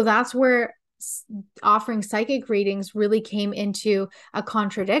 So that's where offering psychic readings really came into a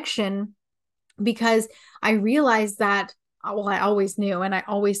contradiction, because I realized that, well, I always knew, and I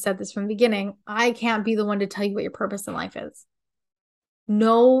always said this from the beginning, I can't be the one to tell you what your purpose in life is.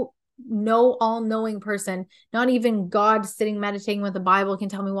 No all-knowing person, not even God sitting meditating with the Bible, can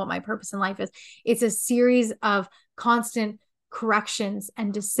tell me what my purpose in life is. It's a series of constant corrections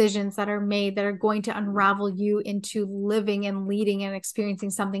and decisions that are made that are going to unravel you into living and leading and experiencing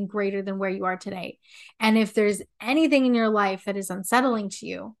something greater than where you are today. And if there's anything in your life that is unsettling to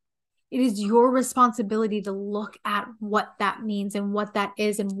you, it is your responsibility to look at what that means and what that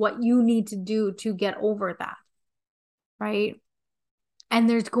is and what you need to do to get over that, right? And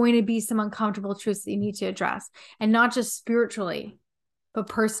there's going to be some uncomfortable truths that you need to address, and not just spiritually, but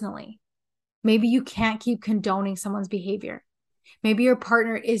personally. Maybe you can't keep condoning someone's behavior. Maybe your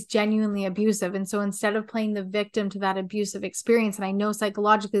partner is genuinely abusive. And so instead of playing the victim to that abusive experience, and I know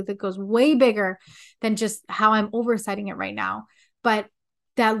psychologically that goes way bigger than just how I'm oversighting it right now, but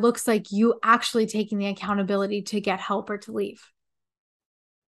that looks like you actually taking the accountability to get help or to leave,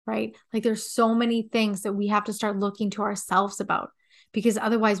 right? Like there's so many things that we have to start looking to ourselves about, because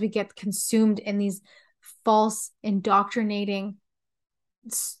otherwise we get consumed in these false, indoctrinating,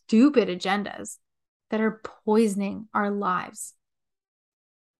 stupid agendas that are poisoning our lives.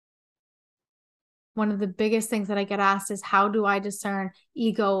 One of the biggest things that I get asked is, how do I discern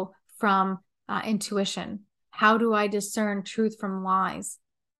ego from intuition? How do I discern truth from lies?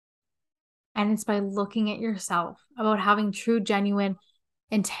 And it's by looking at yourself, about having true, genuine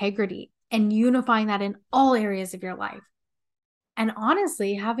integrity and unifying that in all areas of your life. And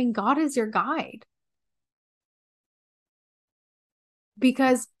honestly, having God as your guide.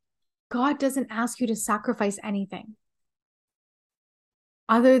 Because God doesn't ask you to sacrifice anything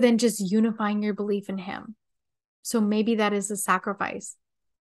other than just unifying your belief in Him. So maybe that is a sacrifice.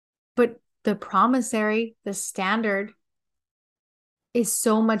 But the promissory, the standard, is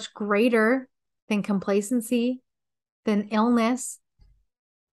so much greater than complacency, than illness,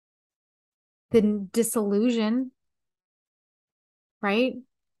 than disillusion, right?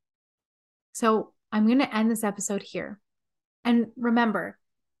 So I'm going to end this episode here. And remember,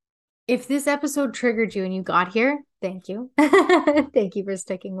 if this episode triggered you and you got here, thank you. Thank you for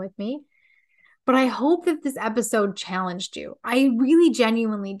sticking with me. But I hope that this episode challenged you. I really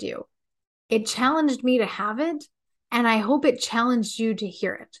genuinely do. It challenged me to have it, and I hope it challenged you to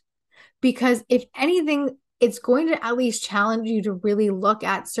hear it. Because if anything, it's going to at least challenge you to really look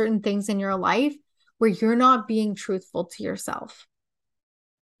at certain things in your life where you're not being truthful to yourself,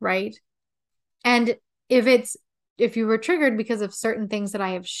 right? And if you were triggered because of certain things that I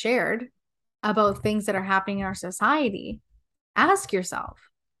have shared about things that are happening in our society, ask yourself,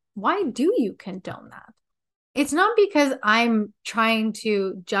 why do you condone that? It's not because I'm trying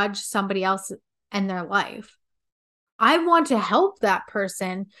to judge somebody else and their life. I want to help that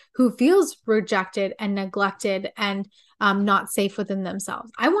person who feels rejected and neglected and not safe within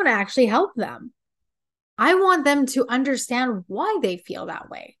themselves. I want to actually help them. I want them to understand why they feel that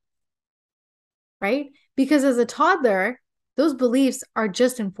way, right? Because as a toddler, those beliefs are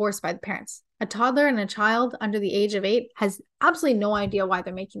just enforced by the parents. A toddler and a child under the age of 8 has absolutely no idea why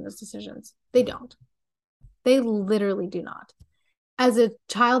they're making those decisions. They don't. They literally do not. As a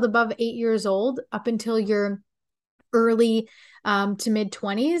child above 8 years old, up until your early to mid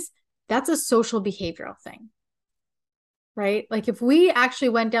 20s, that's a social behavioral thing, right? Like if we actually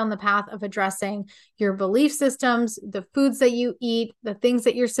went down the path of addressing your belief systems, the foods that you eat, the things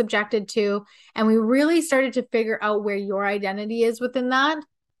that you're subjected to, and we really started to figure out where your identity is within that,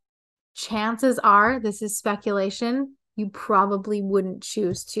 chances are, this is speculation, you probably wouldn't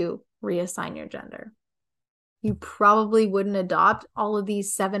choose to reassign your gender. You probably wouldn't adopt all of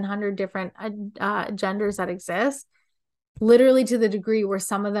these 700 different genders that exist. literally to the degree where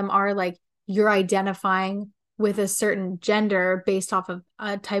some of them are like you're identifying with a certain gender based off of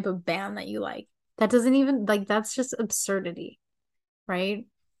a type of band that you like. That doesn't even like that's just absurdity, right?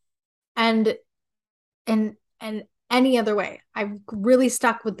 And and any other way. I've really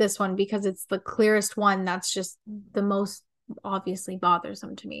stuck with this one because it's the clearest one that's just the most obviously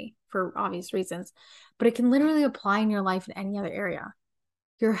bothersome to me for obvious reasons. But it can literally apply in your life in any other area.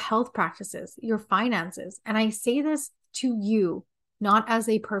 Your health practices, your finances. And I say this to you, not as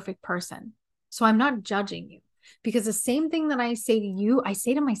a perfect person. So I'm not judging you because the same thing that I say to you, I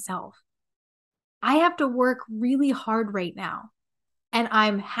say to myself. I have to work really hard right now. And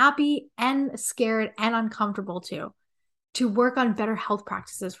I'm happy and scared and uncomfortable too, to work on better health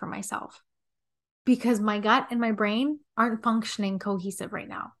practices for myself because my gut and my brain aren't functioning cohesive right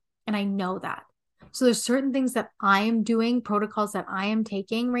now. And I know that. So there's certain things that I am doing, protocols that I am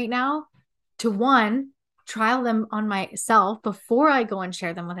taking right now to one, trial them on myself before I go and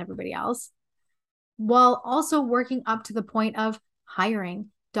share them with everybody else, while also working up to the point of hiring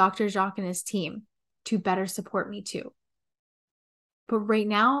Dr. Jacques and his team to better support me too. But right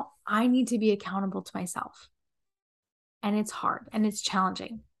now, I need to be accountable to myself. And it's hard and it's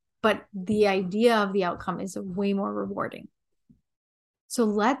challenging. But the idea of the outcome is way more rewarding. So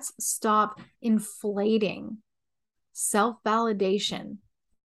let's stop inflating self-validation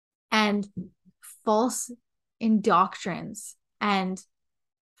and false indoctrines and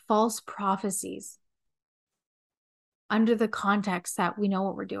false prophecies under the context that we know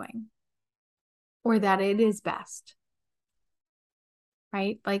what we're doing or that it is best,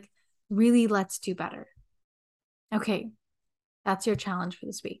 right? Like, really, let's do better. Okay, that's your challenge for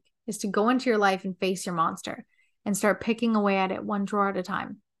this week, is to go into your life and face your monster and start picking away at it one drawer at a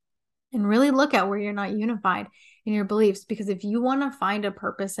time and really look at where you're not unified in your beliefs. Because if you want to find a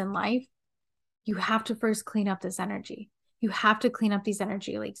purpose in life, you have to first clean up this energy. You have to clean up these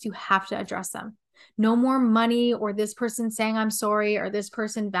energy leaks. You have to address them. No more money or this person saying I'm sorry or this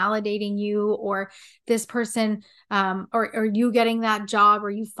person validating you or this person or you getting that job or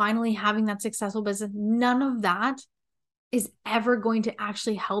you finally having that successful business. None of that is ever going to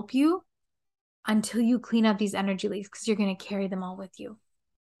actually help you until you clean up these energy leaks, because you're going to carry them all with you.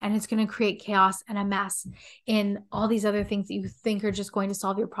 And it's going to create chaos and a mess in all these other things that you think are just going to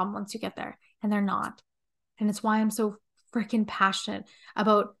solve your problem once you get there. And they're not. And it's why I'm so freaking passionate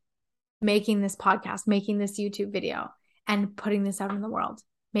about making this podcast, making this YouTube video, and putting this out in the world.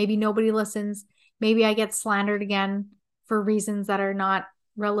 Maybe nobody listens. Maybe I get slandered again for reasons that are not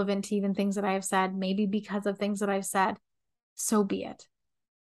relevant to even things that I have said. Maybe because of things that I've said. So be it.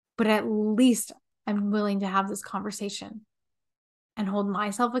 But at least I'm willing to have this conversation and hold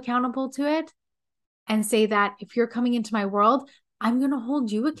myself accountable to it and say that if you're coming into my world, I'm going to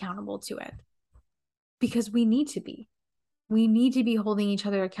hold you accountable to it, because we need to be. We need to be holding each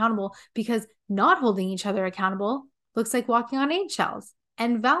other accountable, because not holding each other accountable looks like walking on eggshells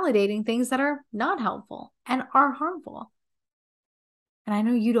and validating things that are not helpful and are harmful. And I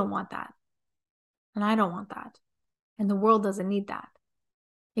know you don't want that. And I don't want that. And the world doesn't need that.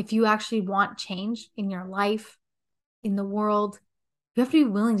 If you actually want change in your life, in the world, you have to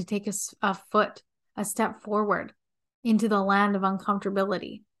be willing to take a step forward into the land of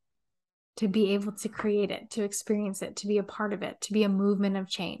uncomfortability, to be able to create it, to experience it, to be a part of it, to be a movement of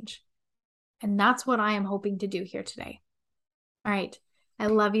change. And that's what I am hoping to do here today. All right. I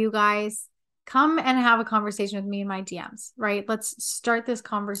love you guys. Come and have a conversation with me in my DMs, right? Let's start this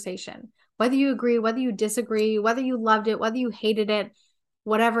conversation. Whether you agree, whether you disagree, whether you loved it, whether you hated it,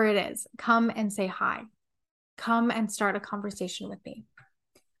 whatever it is, come and say hi. Come and start a conversation with me.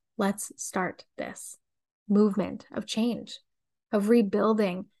 Let's start this movement of change, of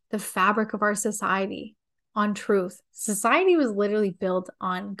rebuilding the fabric of our society on truth. Society was literally built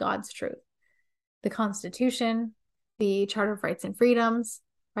on God's truth. The Constitution, the Charter of Rights and Freedoms,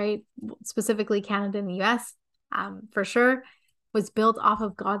 right? Specifically Canada and the US, for sure, was built off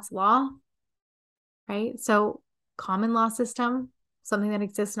of God's law, right? So common law system, something that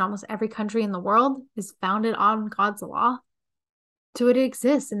exists in almost every country in the world, is founded on God's law. So it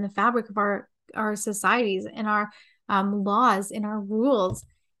exists in the fabric of our societies, in our laws, in our rules,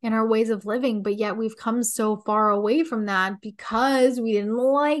 in our ways of living. But yet we've come so far away from that because we didn't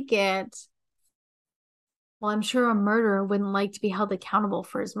like it. Well, I'm sure a murderer wouldn't like to be held accountable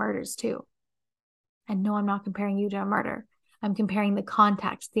for his murders too. And no, I'm not comparing you to a murder. I'm comparing the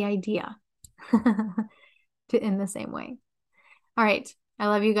context, the idea, to in the same way. All right. I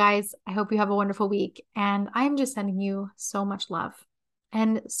love you guys. I hope you have a wonderful week. And I'm just sending you so much love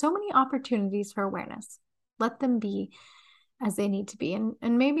and so many opportunities for awareness. Let them be as they need to be.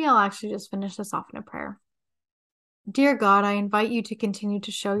 And maybe I'll actually just finish this off in a prayer. Dear God, I invite you to continue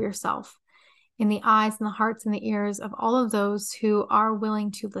to show yourself in the eyes and the hearts and the ears of all of those who are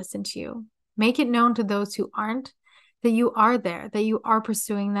willing to listen to you. Make it known to those who aren't that you are there, that you are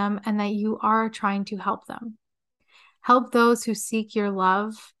pursuing them, and that you are trying to help them. Help those who seek your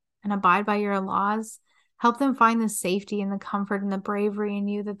love and abide by your laws. Help them find the safety and the comfort and the bravery in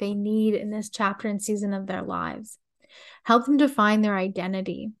you that they need in this chapter and season of their lives. Help them to find their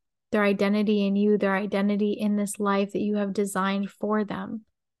identity in you, their identity in this life that you have designed for them.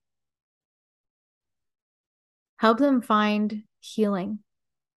 Help them find healing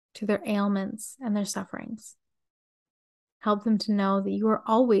to their ailments and their sufferings. Help them to know that you are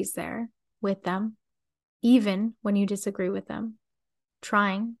always there with them, even when you disagree with them,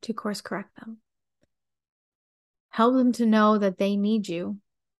 trying to course correct them. Help them to know that they need you.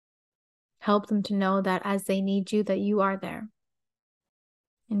 Help them to know that as they need you, that you are there.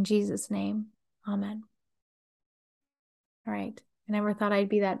 In Jesus' name, amen. All right. I never thought I'd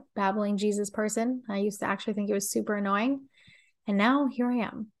be that babbling Jesus person. I used to actually think it was super annoying. And now here I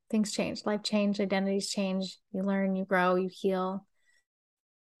am. Things change. Life change. Identities change. You learn, you grow, you heal.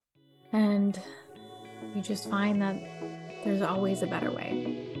 And you just find that there's always a better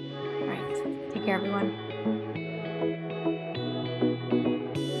way. All right. Take care, everyone.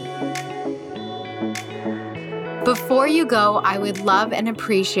 Before you go, I would love and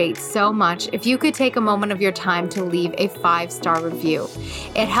appreciate so much if you could take a moment of your time to leave a 5-star review.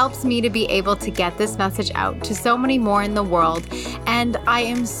 It helps me to be able to get this message out to so many more in the world, and I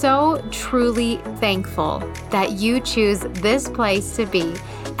am so truly thankful that you choose this place to be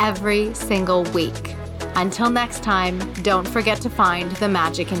every single week. Until next time, don't forget to find the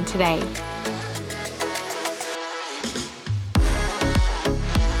magic in today.